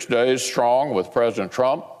 36 days strong with President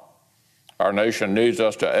Trump. Our nation needs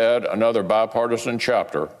us to add another bipartisan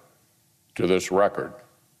chapter to this record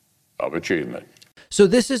of achievement. So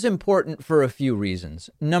this is important for a few reasons.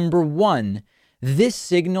 Number one, this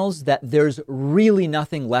signals that there's really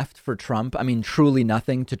nothing left for Trump. I mean, truly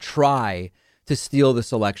nothing to try to steal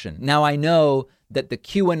this election. Now, I know that the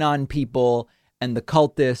QAnon people and the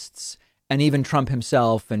cultists and even Trump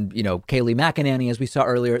himself and, Kayleigh McEnany, as we saw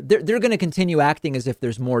earlier, they're going to continue acting as if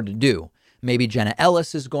there's more to do. Maybe Jenna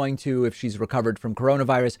Ellis is going to, if she's recovered from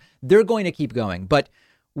coronavirus, they're going to keep going. But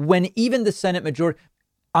when even the Senate majority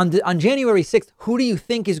on January 6th, who do you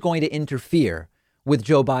think is going to interfere with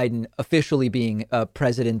Joe Biden officially being a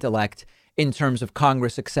president-elect in terms of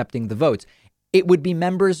Congress accepting the votes? It would be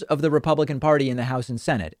members of the Republican Party in the House and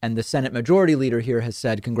Senate. And the Senate Majority Leader here has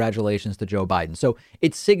said congratulations to Joe Biden. So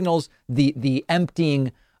it signals the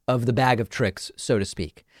emptying of the bag of tricks, so to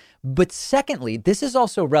speak. But secondly, this is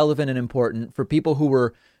also relevant and important for people who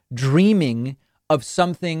were dreaming of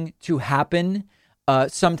something to happen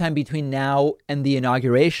sometime between now and the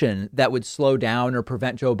inauguration that would slow down or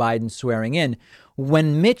prevent Joe Biden swearing in.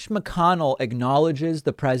 When Mitch McConnell acknowledges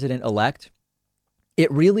the president-elect, it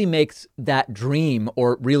really makes that dream,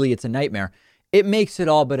 or really it's a nightmare, it makes it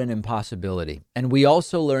all but an impossibility. And we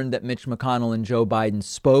also learned that Mitch McConnell and Joe Biden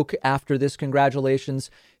spoke after this congratulations.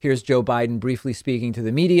 Here's Joe Biden briefly speaking to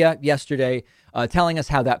the media yesterday, telling us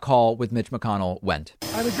how that call with Mitch McConnell went.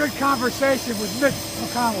 I had a good conversation with Mitch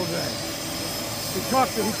McConnell today.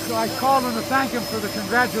 I called him to thank him for the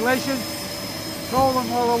congratulations. Told him,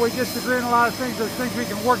 although we disagree on a lot of things, there's things we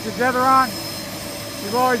can work together on.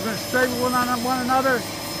 We've always been straight with one another,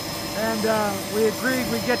 and we agreed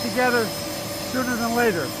we'd get together sooner than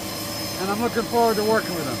later. And I'm looking forward to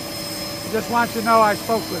working with him. I just want you to know I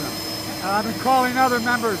spoke with him. I've been calling other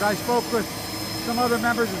members. I spoke with some other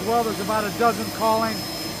members as well. There's about a dozen calling.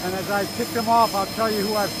 And as I tick them off, I'll tell you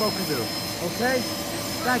who I've spoken to. Okay?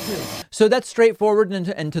 Thank you. So that's straightforward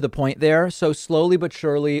and to the point there. So slowly but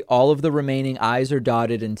surely, all of the remaining I's are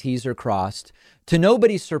dotted and T's are crossed, to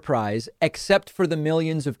nobody's surprise, except for the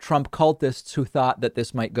millions of Trump cultists who thought that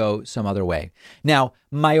this might go some other way. Now,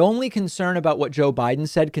 my only concern about what Joe Biden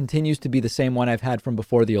said continues to be the same one I've had from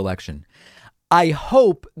before the election. I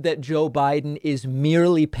hope that Joe Biden is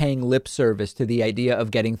merely paying lip service to the idea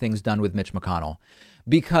of getting things done with Mitch McConnell,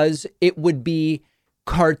 because it would be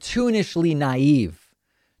cartoonishly naive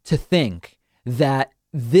to think that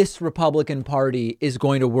this Republican Party is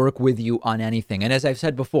going to work with you on anything. And as I've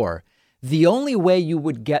said before, The only way you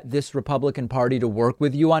would get this Republican Party to work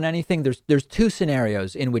with you on anything, there's two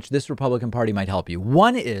scenarios in which this Republican Party might help you.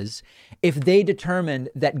 One is if they determined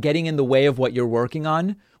that getting in the way of what you're working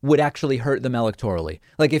on would actually hurt them electorally.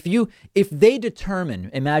 Like if they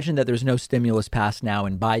determine, imagine that there's no stimulus passed now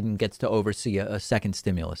and Biden gets to oversee a second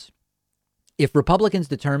stimulus. If Republicans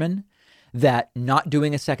determine that not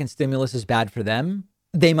doing a second stimulus is bad for them,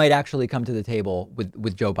 they might actually come to the table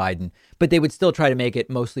with Joe Biden, but they would still try to make it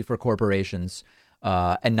mostly for corporations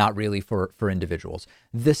and not really for individuals.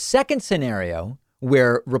 The second scenario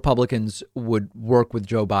where Republicans would work with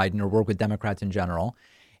Joe Biden or work with Democrats in general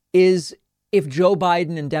is if Joe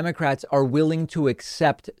Biden and Democrats are willing to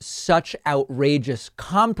accept such outrageous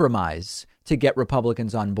compromise to get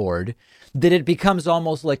Republicans on board that it becomes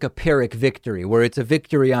almost like a Pyrrhic victory, where it's a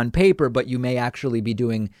victory on paper, but you may actually be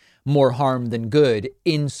doing more harm than good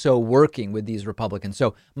in so working with these Republicans.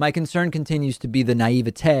 So my concern continues to be the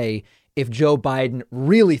naivete if Joe Biden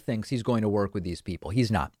really thinks he's going to work with these people.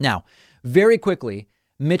 He's not. Now, very quickly,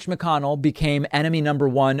 Mitch McConnell became enemy number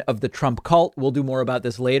one of the Trump cult. We'll do more about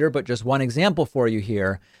this later, but just one example for you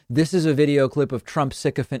here. This is a video clip of Trump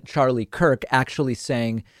sycophant Charlie Kirk actually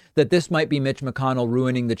saying that this might be Mitch McConnell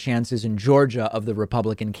ruining the chances in Georgia of the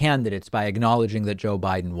Republican candidates by acknowledging that Joe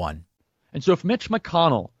Biden won. And so if Mitch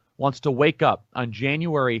McConnell wants to wake up on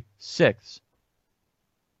January 6th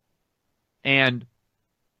and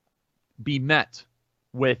be met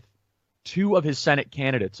with two of his Senate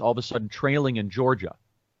candidates all of a sudden trailing in Georgia,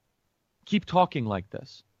 keep talking like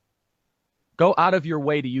this. Go out of your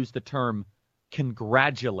way to use the term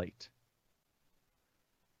congratulate.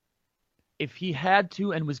 If he had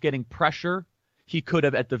to and was getting pressure, he could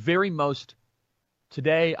have at the very most,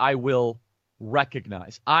 today I will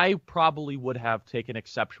recognize. I probably would have taken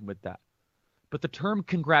exception with that. But the term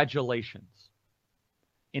congratulations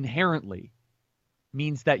inherently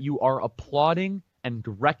means that you are applauding and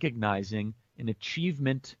recognizing an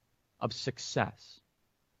achievement of success.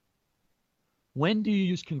 When do you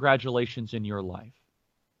use congratulations in your life?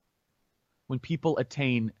 When people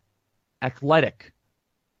attain athletic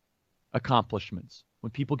accomplishments,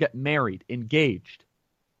 when people get married, engaged.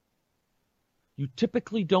 You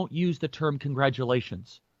typically don't use the term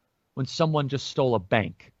congratulations when someone just stole a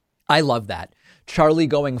bank. I love that. Charlie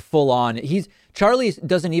going full on. Charlie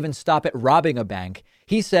doesn't even stop at robbing a bank.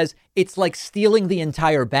 He says it's like stealing the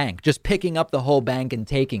entire bank, just picking up the whole bank and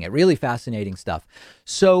taking it. Really fascinating stuff.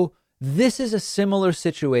 So this is a similar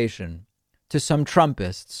situation to some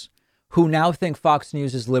Trumpists who now think Fox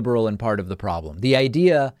News is liberal and part of the problem. The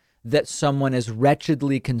idea that someone as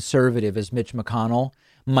wretchedly conservative as Mitch McConnell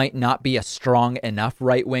might not be a strong enough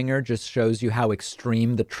right winger just shows you how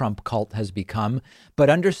extreme the Trump cult has become.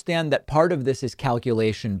 But understand that part of this is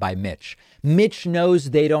calculation by Mitch. Mitch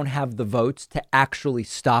knows they don't have the votes to actually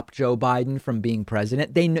stop Joe Biden from being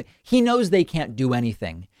president. He knows they can't do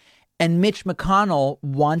anything. And Mitch McConnell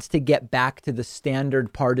wants to get back to the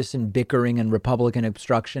standard partisan bickering and Republican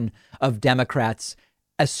obstruction of Democrats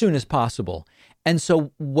as soon as possible. And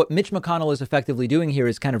so what Mitch McConnell is effectively doing here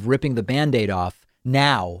is kind of ripping the Band-Aid off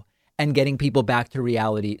now and getting people back to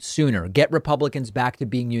reality sooner. Get Republicans back to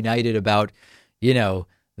being united about,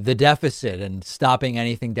 the deficit and stopping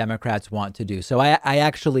anything Democrats want to do. So I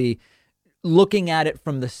actually, looking at it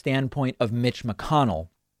from the standpoint of Mitch McConnell,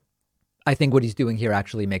 I think what he's doing here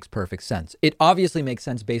actually makes perfect sense. It obviously makes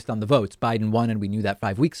sense based on the votes. Biden won, and we knew that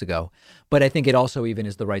 5 weeks ago. But I think it also even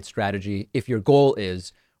is the right strategy if your goal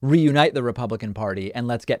is reunite the Republican Party and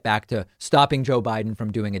let's get back to stopping Joe Biden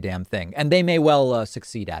from doing a damn thing. And they may well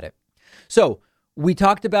succeed at it. So we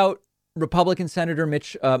talked about Republican Senator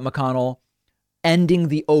Mitch McConnell ending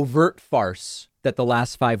the overt farce that the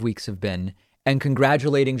last 5 weeks have been and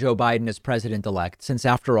congratulating Joe Biden as president-elect, since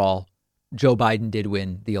after all, Joe Biden did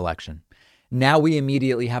win the election. Now we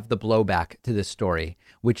immediately have the blowback to this story,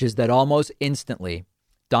 which is that almost instantly,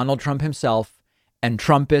 Donald Trump himself and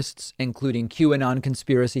Trumpists, including QAnon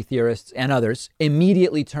conspiracy theorists and others,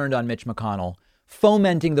 immediately turned on Mitch McConnell,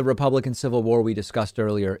 fomenting the Republican Civil War we discussed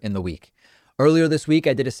earlier in the week. Earlier this week,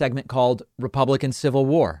 I did a segment called Republican Civil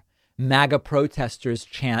War. MAGA protesters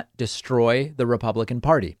chant, destroy the Republican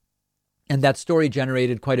Party. And that story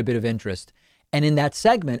generated quite a bit of interest. And in that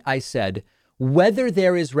segment, I said, whether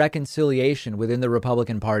there is reconciliation within the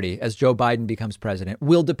Republican Party as Joe Biden becomes president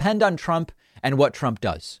will depend on Trump and what Trump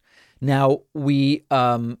does. Now, we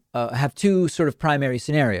have two sort of primary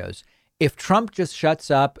scenarios. If Trump just shuts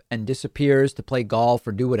up and disappears to play golf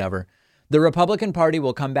or do whatever, the Republican Party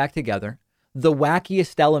will come back together. The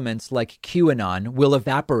wackiest elements like QAnon will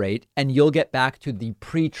evaporate and you'll get back to the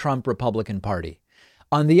pre-Trump Republican Party.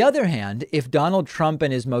 On the other hand, if Donald Trump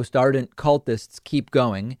and his most ardent cultists keep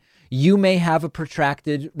going, you may have a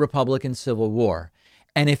protracted Republican civil war.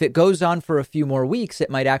 And if it goes on for a few more weeks, it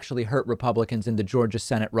might actually hurt Republicans in the Georgia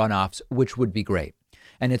Senate runoffs, which would be great.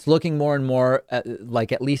 And it's looking more and more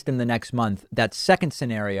like, at least in the next month, that second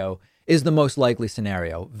scenario is the most likely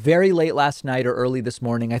scenario. Very late last night or early this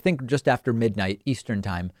morning, I think just after midnight Eastern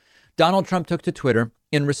time, Donald Trump took to Twitter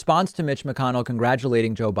in response to Mitch McConnell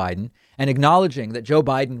congratulating Joe Biden and acknowledging that Joe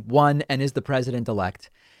Biden won and is the president-elect.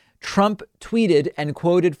 Trump tweeted and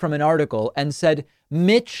quoted from an article and said,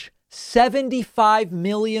 Mitch, 75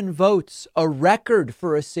 million votes, a record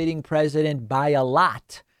for a sitting president by a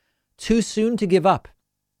lot. Too soon to give up.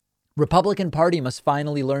 Republican Party must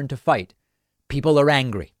finally learn to fight. People are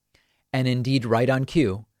angry. And indeed, right on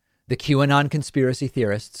cue, the QAnon conspiracy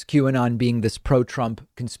theorists, QAnon being this pro-Trump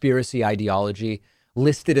conspiracy ideology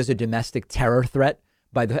listed as a domestic terror threat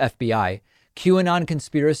by the FBI, QAnon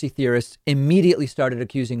conspiracy theorists immediately started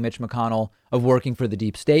accusing Mitch McConnell of working for the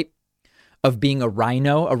deep state, of being a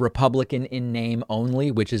rhino, a Republican in name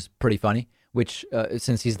only, which is pretty funny, which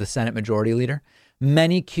since he's the Senate majority leader.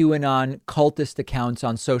 Many QAnon cultist accounts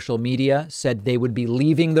on social media said they would be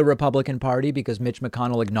leaving the Republican Party because Mitch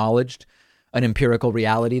McConnell acknowledged an empirical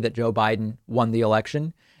reality that Joe Biden won the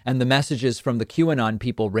election. And the messages from the QAnon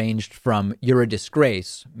people ranged from "you're a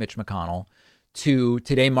disgrace, Mitch McConnell," to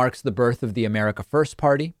 "today marks the birth of the America First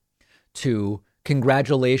Party," to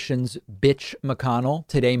 "congratulations, bitch McConnell,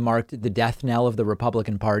 today marked the death knell of the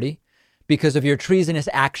Republican Party because of your treasonous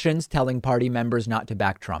actions telling party members not to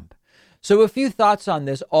back Trump." So a few thoughts on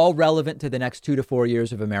this, all relevant to the next 2 to 4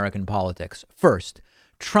 years of American politics. First,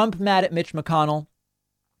 Trump mad at Mitch McConnell,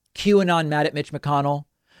 QAnon mad at Mitch McConnell,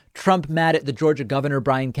 Trump mad at the Georgia governor,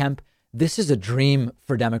 Brian Kemp. This is a dream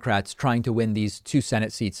for Democrats trying to win these 2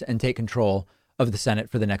 Senate seats and take control of the Senate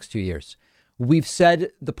for the next 2 years. We've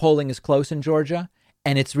said the polling is close in Georgia,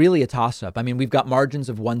 and it's really a toss-up. I mean, we've got margins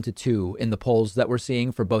of 1-2 in the polls that we're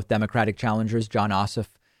seeing for both Democratic challengers, John Ossoff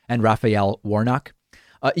and Raphael Warnock.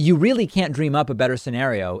 You really can't dream up a better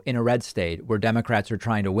scenario in a red state where Democrats are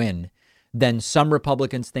trying to win than some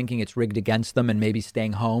Republicans thinking it's rigged against them and maybe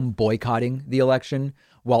staying home, boycotting the election,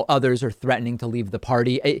 while others are threatening to leave the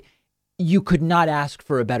party. You could not ask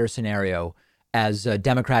for a better scenario as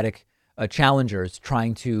Democratic challengers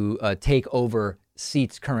trying to take over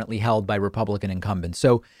seats currently held by Republican incumbents.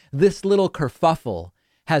 So this little kerfuffle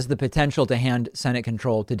has the potential to hand Senate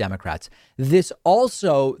control to Democrats. This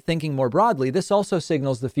also, thinking more broadly, this also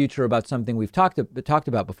signals the future about something we've talked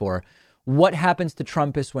about before. What happens to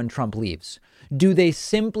Trumpists when Trump leaves? Do they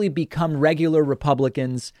simply become regular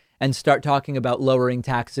Republicans and start talking about lowering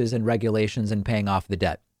taxes and regulations and paying off the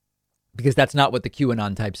debt? Because that's not what the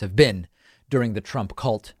QAnon types have been during the Trump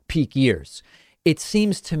cult peak years. It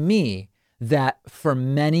seems to me that for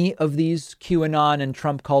many of these QAnon and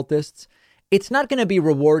Trump cultists, it's not going to be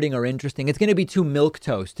rewarding or interesting. It's going to be too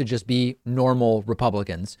milquetoast to just be normal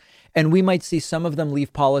Republicans. And we might see some of them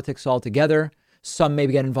leave politics altogether. Some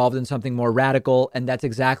maybe get involved in something more radical. And that's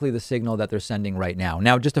exactly the signal that they're sending right now.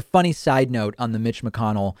 Now, just a funny side note on the Mitch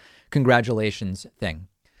McConnell congratulations thing.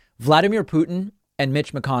 Vladimir Putin and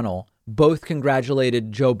Mitch McConnell both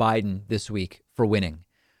congratulated Joe Biden this week for winning.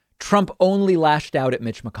 Trump only lashed out at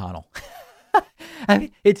Mitch McConnell. I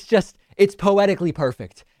mean, it's poetically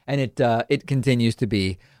perfect. And it continues to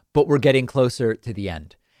be, but we're getting closer to the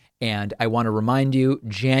end. And I want to remind you,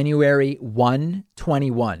 January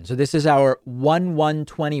 1/21. So this is our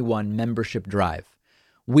 1/1/21 membership drive.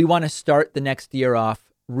 We want to start the next year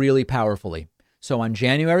off really powerfully. So on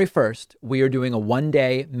January 1st, we are doing a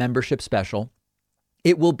 1-day membership special.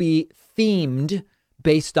 It will be themed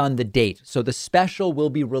based on the date. So the special will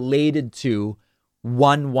be related to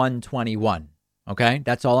 1/1/21. OK,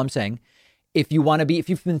 that's all I'm saying. If you've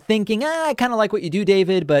been thinking, I kind of like what you do,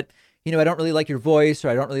 David, but, I don't really like your voice or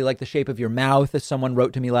I don't really like the shape of your mouth, as someone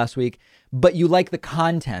wrote to me last week, but you like the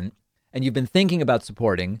content and you've been thinking about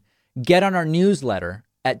supporting, get on our newsletter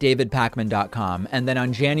at davidpakman.com. And then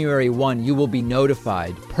on January 1, you will be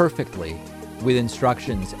notified perfectly with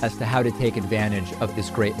instructions as to how to take advantage of this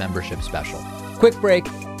great membership special. Quick break.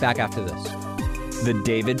 Back after this. The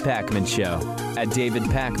David Pakman Show at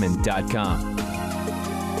davidpakman.com.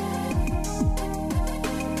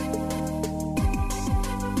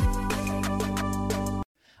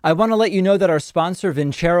 I want to let you know that our sponsor,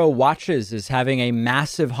 Vincero Watches, is having a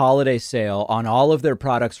massive holiday sale on all of their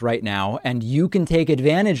products right now, and you can take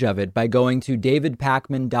advantage of it by going to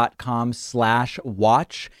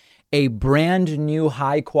davidpakman.com/watch. A brand new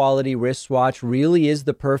high quality wristwatch really is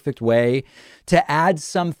the perfect way to add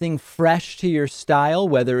something fresh to your style,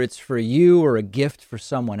 whether it's for you or a gift for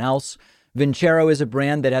someone else. Vincero is a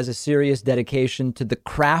brand that has a serious dedication to the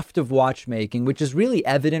craft of watchmaking, which is really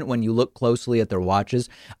evident when you look closely at their watches.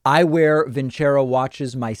 I wear Vincero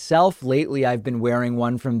watches myself. Lately, I've been wearing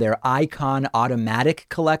one from their Icon Automatic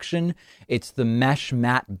collection. It's the mesh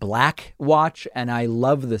matte black watch, and I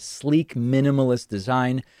love the sleek, minimalist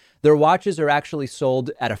design. Their watches are actually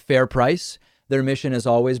sold at a fair price. Their mission has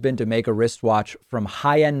always been to make a wristwatch from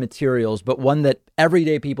high-end materials, but one that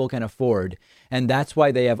everyday people can afford. And that's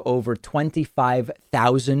why they have over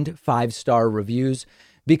 25,000 five-star reviews,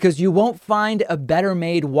 because you won't find a better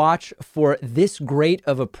made watch for this great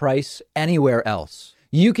of a price anywhere else.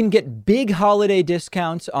 You can get big holiday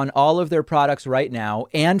discounts on all of their products right now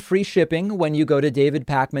and free shipping when you go to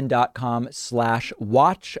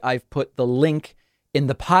davidpakman.com/watch. I've put the link in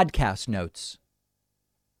the podcast notes.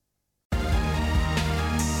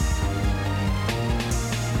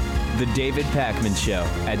 The David Pakman Show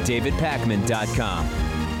at davidpakman.com.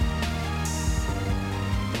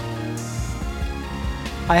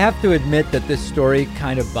 I have to admit that this story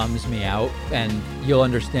kind of bums me out, and you'll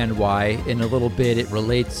understand why in a little bit. It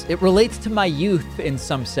relates to my youth in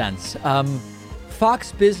some sense.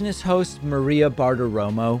 Fox Business host Maria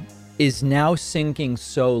Bartiromo is now sinking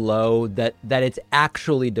so low that it's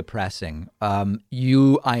actually depressing.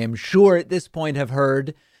 You, I am sure at this point, have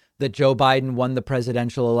heard that Joe Biden won the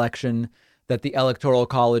presidential election, that the Electoral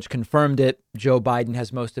College confirmed it. Joe Biden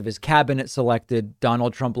has most of his cabinet selected.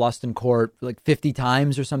 Donald Trump lost in court like 50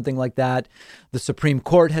 times or something like that. The Supreme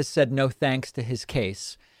Court has said no thanks to his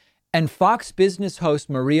case. And Fox Business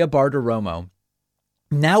host Maria Bartiromo,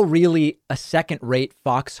 now really a second-rate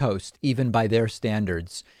Fox host, even by their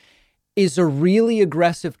standards, is a really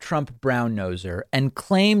aggressive Trump brown-noser and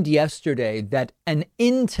claimed yesterday that an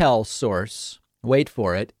intel source, wait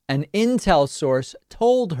for it, an intel source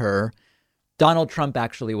told her Donald Trump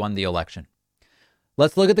actually won the election.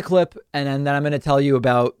 Let's look at the clip, and then I'm going to tell you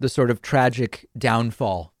about the sort of tragic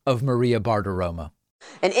downfall of Maria Bartiromo.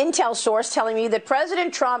 An intel source telling me that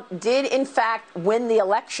President Trump did, in fact, win the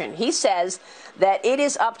election. He says that it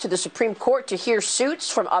is up to the Supreme Court to hear suits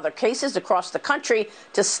from other cases across the country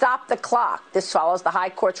to stop the clock. This follows the High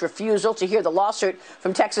Court's refusal to hear the lawsuit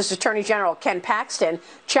from Texas Attorney General Ken Paxton,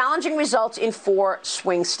 challenging results in 4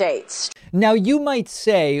 swing states. Now, you might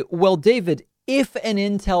say, well, David, if an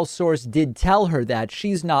intel source did tell her that,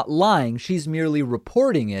 she's not lying. She's merely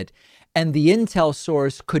reporting it. And the intel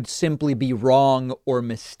source could simply be wrong or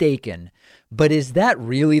mistaken. But is that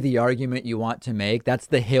really the argument you want to make? That's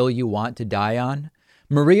the hill you want to die on?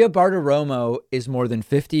 Maria Bartiromo is more than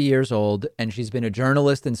 50 years old, and she's been a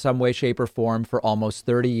journalist in some way, shape, or form for almost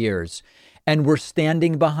 30 years. And we're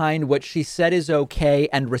standing behind what she said is okay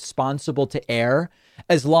and responsible to air,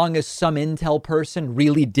 as long as some intel person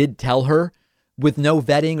really did tell her with no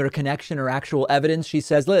vetting or connection or actual evidence. She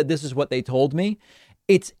says, this is what they told me.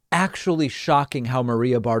 It's actually shocking how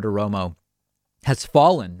Maria Bartiromo has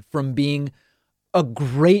fallen from being a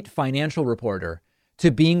great financial reporter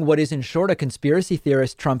to being what is in short a conspiracy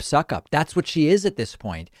theorist Trump suck up. That's what she is at this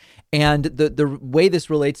point. And the way this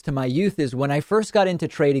relates to my youth is when I first got into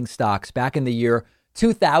trading stocks back in the year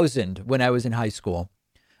 2000, when I was in high school,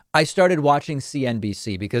 I started watching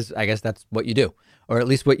CNBC because I guess that's what you do, or at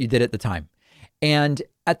least what you did at the time. And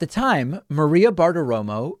at the time, Maria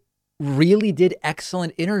Bartiromo really did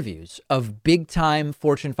excellent interviews of big time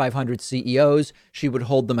Fortune 500 CEOs. She would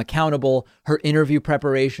hold them accountable. Her interview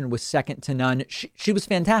preparation was second to none. She was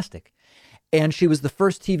fantastic. And she was the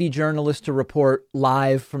first TV journalist to report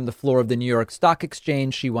live from the floor of the New York Stock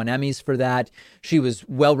Exchange. She won Emmys for that. She was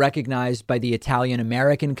well recognized by the Italian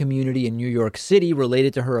American community in New York City,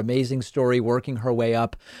 related to her amazing story, working her way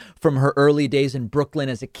up from her early days in Brooklyn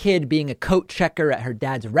as a kid, being a coat checker at her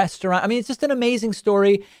dad's restaurant. I mean, it's just an amazing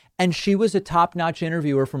story. And she was a top-notch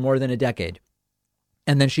interviewer for more than a decade.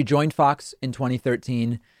 And then she joined Fox in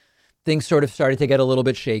 2013. Things sort of started to get a little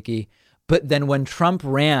bit shaky. But then when Trump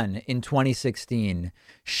ran in 2016,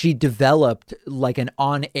 she developed like an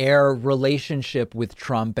on-air relationship with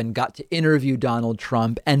Trump and got to interview Donald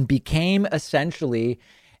Trump and became essentially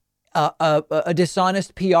a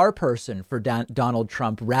dishonest PR person for Donald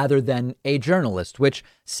Trump rather than a journalist, which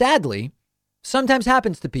sadly sometimes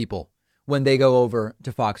happens to people when they go over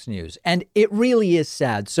to Fox News. And it really is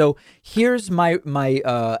sad. So here's my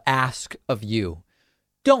ask of you.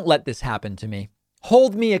 Don't let this happen to me.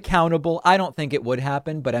 Hold me accountable. I don't think it would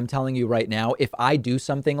happen, but I'm telling you right now, if I do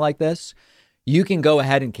something like this, you can go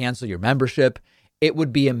ahead and cancel your membership. It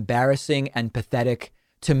would be embarrassing and pathetic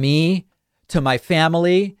to me, to my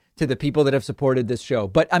family, to the people that have supported this show.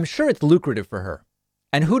 But I'm sure it's lucrative for her.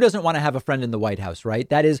 And who doesn't want to have a friend in the White House, right?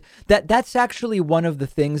 That's actually one of the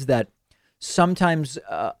things that sometimes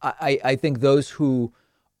I think those who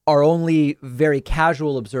are only very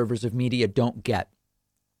casual observers of media don't get,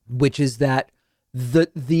 which is that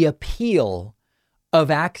the appeal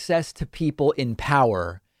of access to people in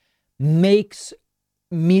power makes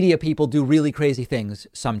media people do really crazy things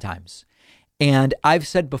sometimes. And I've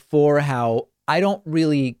said before how I don't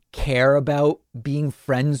really care about being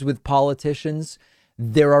friends with politicians.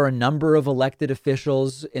 There are a number of elected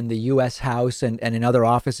officials in the U.S. House and in other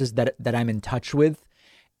offices that I'm in touch with.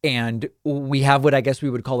 And we have what I guess we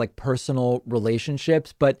would call like personal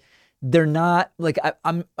relationships, but they're not like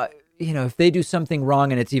I'm if they do something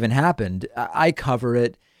wrong and it's even happened, I cover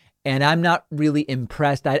it. And I'm not really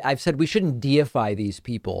impressed. I've said we shouldn't deify these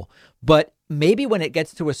people, but maybe when it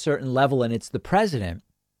gets to a certain level and it's the president,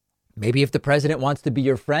 maybe if the president wants to be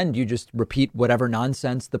your friend, you just repeat whatever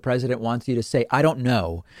nonsense the president wants you to say. I don't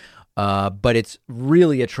know. But it's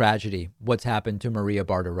really a tragedy what's happened to Maria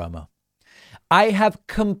Bartiromo. I have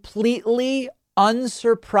completely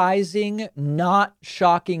unsurprising, not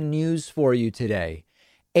shocking news for you today.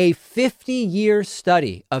 A 50-year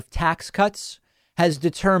study of tax cuts has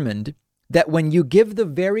determined that when you give the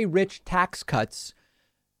very rich tax cuts,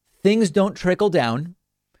 things don't trickle down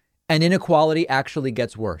and inequality actually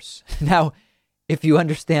gets worse. Now, if you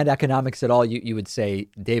understand economics at all, you would say,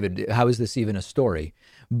 David, how is this even a story?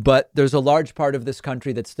 But there's a large part of this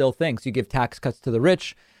country that still thinks you give tax cuts to the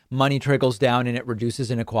rich, money trickles down and it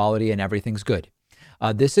reduces inequality and everything's good.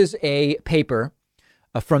 This is a paper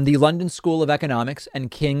from the London School of Economics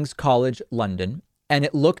and King's College London. And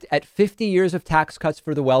it looked at 50 years of tax cuts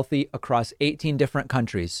for the wealthy across 18 different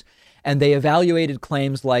countries. And they evaluated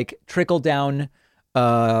claims like trickle down,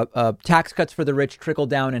 tax cuts for the rich trickle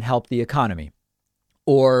down and help the economy,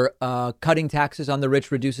 or cutting taxes on the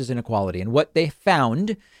rich reduces inequality. And what they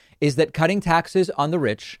found is that cutting taxes on the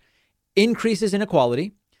rich increases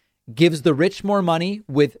inequality, gives the rich more money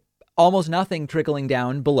with almost nothing trickling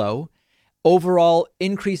down below, overall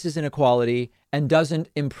increases inequality, and doesn't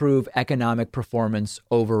improve economic performance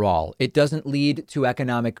overall. It doesn't lead to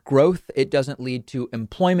economic growth. It doesn't lead to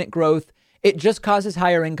employment growth. It just causes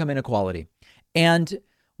higher income inequality. And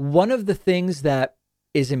one of the things that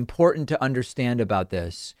is important to understand about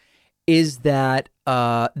this is that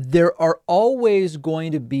there are always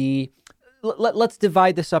going to be, let's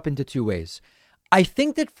divide this up into two ways. I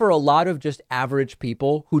think that for a lot of just average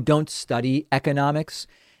people who don't study economics,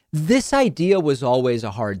 this idea was always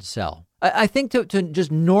a hard sell. I think to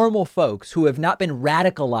just normal folks who have not been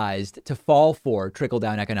radicalized to fall for trickle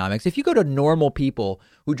down economics, if you go to normal people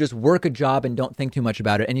who just work a job and don't think too much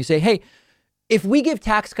about it, and you say, hey, if we give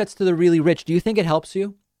tax cuts to the really rich, do you think it helps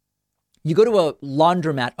you? You go to a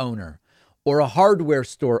laundromat owner or a hardware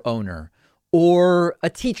store owner or a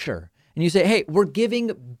teacher, and you say, hey, we're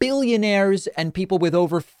giving billionaires and people with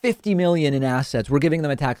over 50 million in assets, we're giving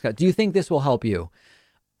them a tax cut. Do you think this will help you?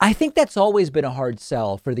 I think that's always been a hard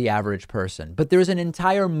sell for the average person. But there's an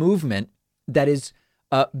entire movement that is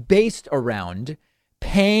based around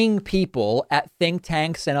paying people at think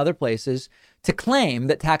tanks and other places to claim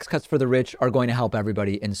that tax cuts for the rich are going to help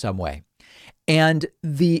everybody in some way. And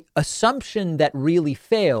the assumption that really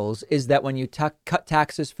fails is that when you cut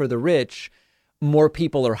taxes for the rich, more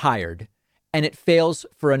people are hired. And it fails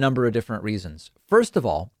for a number of different reasons. First of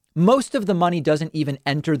all, most of the money doesn't even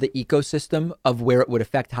enter the ecosystem of where it would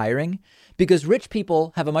affect hiring because rich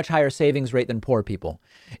people have a much higher savings rate than poor people.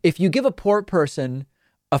 If you give a poor person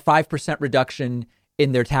a 5% reduction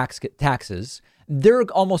in their taxes, they're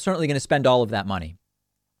almost certainly going to spend all of that money.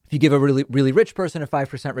 If you give a really, really rich person a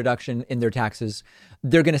 5% reduction in their taxes,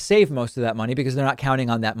 they're going to save most of that money because they're not counting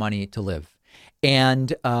on that money to live.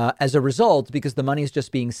 And as a result, because the money is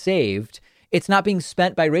just being saved, it's not being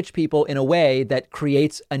spent by rich people in a way that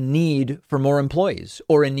creates a need for more employees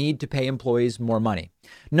or a need to pay employees more money.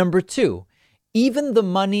 Number two, even the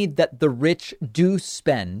money that the rich do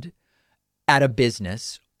spend at a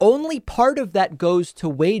business, only part of that goes to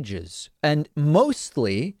wages. And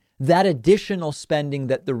mostly that additional spending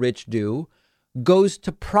that the rich do goes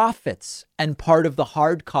to profits and part of the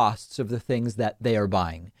hard costs of the things that they are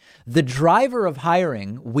buying. The driver of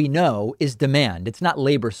hiring, we know, is demand. It's not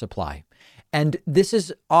labor supply. And this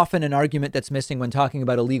is often an argument that's missing when talking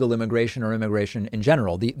about illegal immigration or immigration in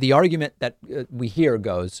general. The argument that we hear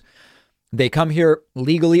goes, they come here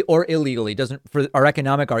legally or illegally. For our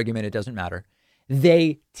economic argument, it doesn't matter.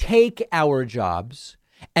 They take our jobs,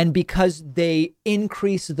 and because they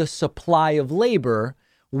increase the supply of labor,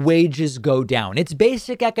 wages go down. It's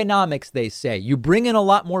basic economics, they say. You bring in a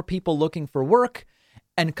lot more people looking for work,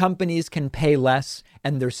 and companies can pay less,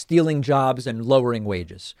 and they're stealing jobs and lowering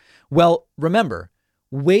wages. Well, remember,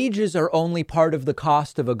 Wages are only part of the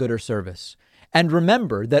cost of a good or service. And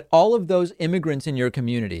remember that all of those immigrants in your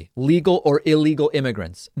community, legal or illegal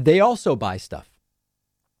immigrants, they also buy stuff.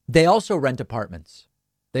 They also rent apartments.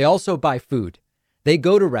 They also buy food. They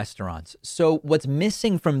go to restaurants. So what's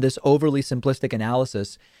missing from this overly simplistic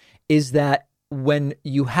analysis is that when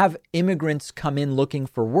you have immigrants come in looking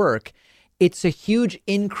for work, it's a huge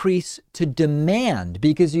increase to demand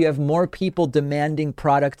because you have more people demanding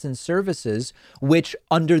products and services, which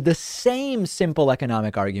under the same simple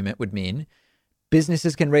economic argument would mean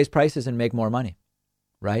businesses can raise prices and make more money,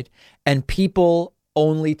 right? And people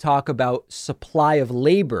only talk about supply of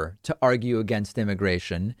labor to argue against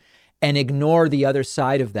immigration and ignore the other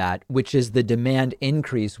side of that, which is the demand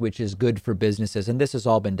increase, which is good for businesses. And this has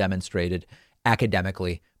all been demonstrated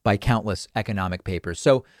academically by countless economic papers.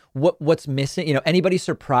 So what's missing? Anybody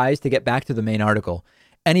surprised, to get back to the main article,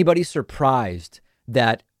 anybody surprised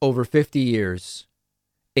that over 50 years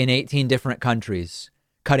in 18 different countries,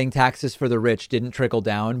 cutting taxes for the rich didn't trickle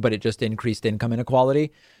down, but it just increased income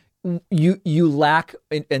inequality? You lack,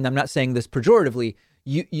 and I'm not saying this pejoratively,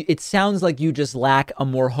 it sounds like you just lack a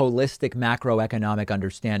more holistic macroeconomic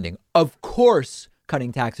understanding. Of course,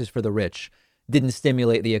 cutting taxes for the rich didn't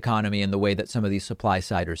stimulate the economy in the way that some of these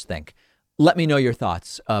supply-siders think. Let me know your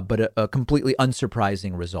thoughts, but a completely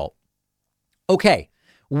unsurprising result. Okay,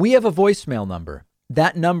 we have a voicemail number.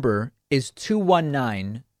 That number is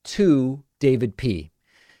 219-2-DAVID-P.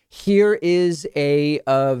 Here is a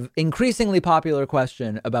increasingly popular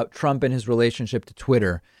question about Trump and his relationship to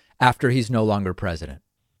Twitter after he's no longer president.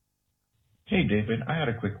 Hey, David, I had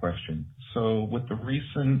a quick question. So with the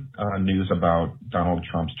recent news about Donald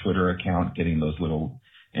Trump's Twitter account getting those little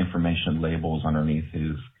information labels underneath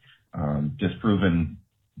his disproven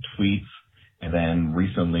tweets, and then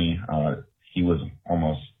recently he was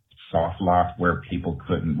almost soft locked where people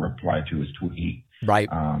couldn't reply to his tweet, right?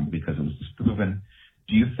 Because it was disproven.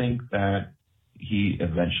 Do you think that he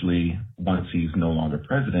eventually, once he's no longer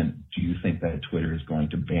president, do you think that Twitter is going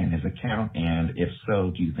to ban his account? And if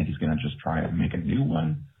so, do you think he's going to just try and make a new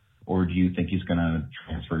one? Or do you think he's going to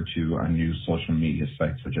transfer to a new social media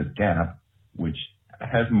site such as Gab, which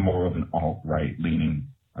has more of an alt-right leaning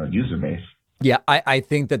user base? Yeah, I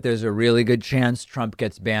think that there's a really good chance Trump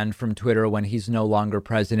gets banned from Twitter when he's no longer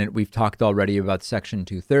president. We've talked already about Section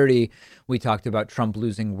 230. We talked about Trump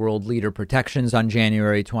losing world leader protections on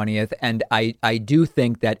January 20th. And I do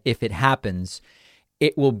think that if it happens,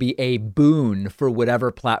 it will be a boon for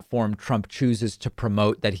whatever platform Trump chooses to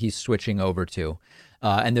promote that he's switching over to.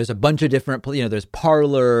 And there's a bunch of different, there's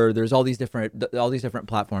Parler, there's all these different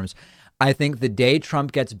platforms. I think the day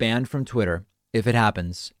Trump gets banned from Twitter, if it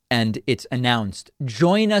happens, and it's announced,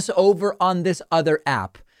 join us over on this other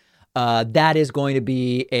app, that is going to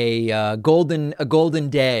be a golden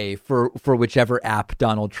day for whichever app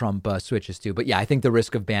Donald Trump switches to. But yeah, I think the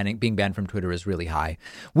risk of being banned from Twitter is really high.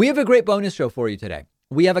 We have a great bonus show for you today.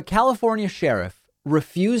 We have a California sheriff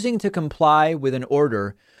refusing to comply with an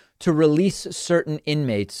order to release certain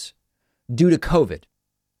inmates due to COVID.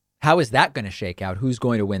 How is that going to shake out? Who's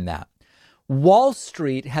going to win that? Wall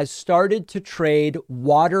Street has started to trade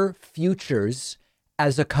water futures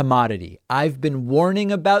as a commodity. I've been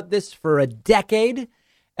warning about this for a decade,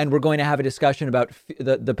 and we're going to have a discussion about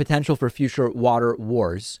the potential for future water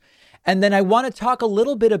wars. And then I want to talk a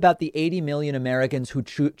little bit about the 80 million Americans who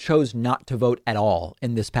chose not to vote at all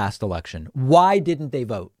in this past election. Why didn't they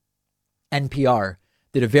vote? NPR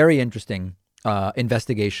did a very interesting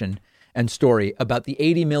investigation and story about the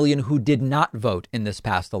 80 million who did not vote in this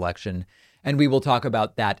past election. And we will talk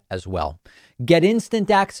about that as well. Get instant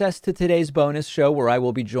access to today's bonus show, where I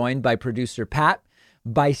will be joined by producer Pat,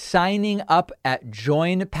 by signing up at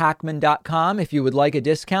joinpacman.com. If you would like a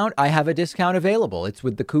discount, I have a discount available. It's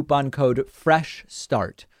with the coupon code Fresh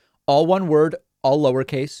Start. All one word, all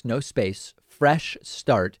lowercase, no space. Fresh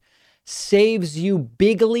Start saves you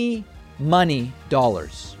bigly money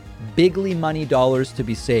dollars. Bigly money dollars to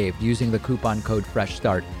be saved using the coupon code Fresh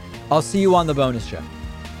Start. I'll see you on the bonus show.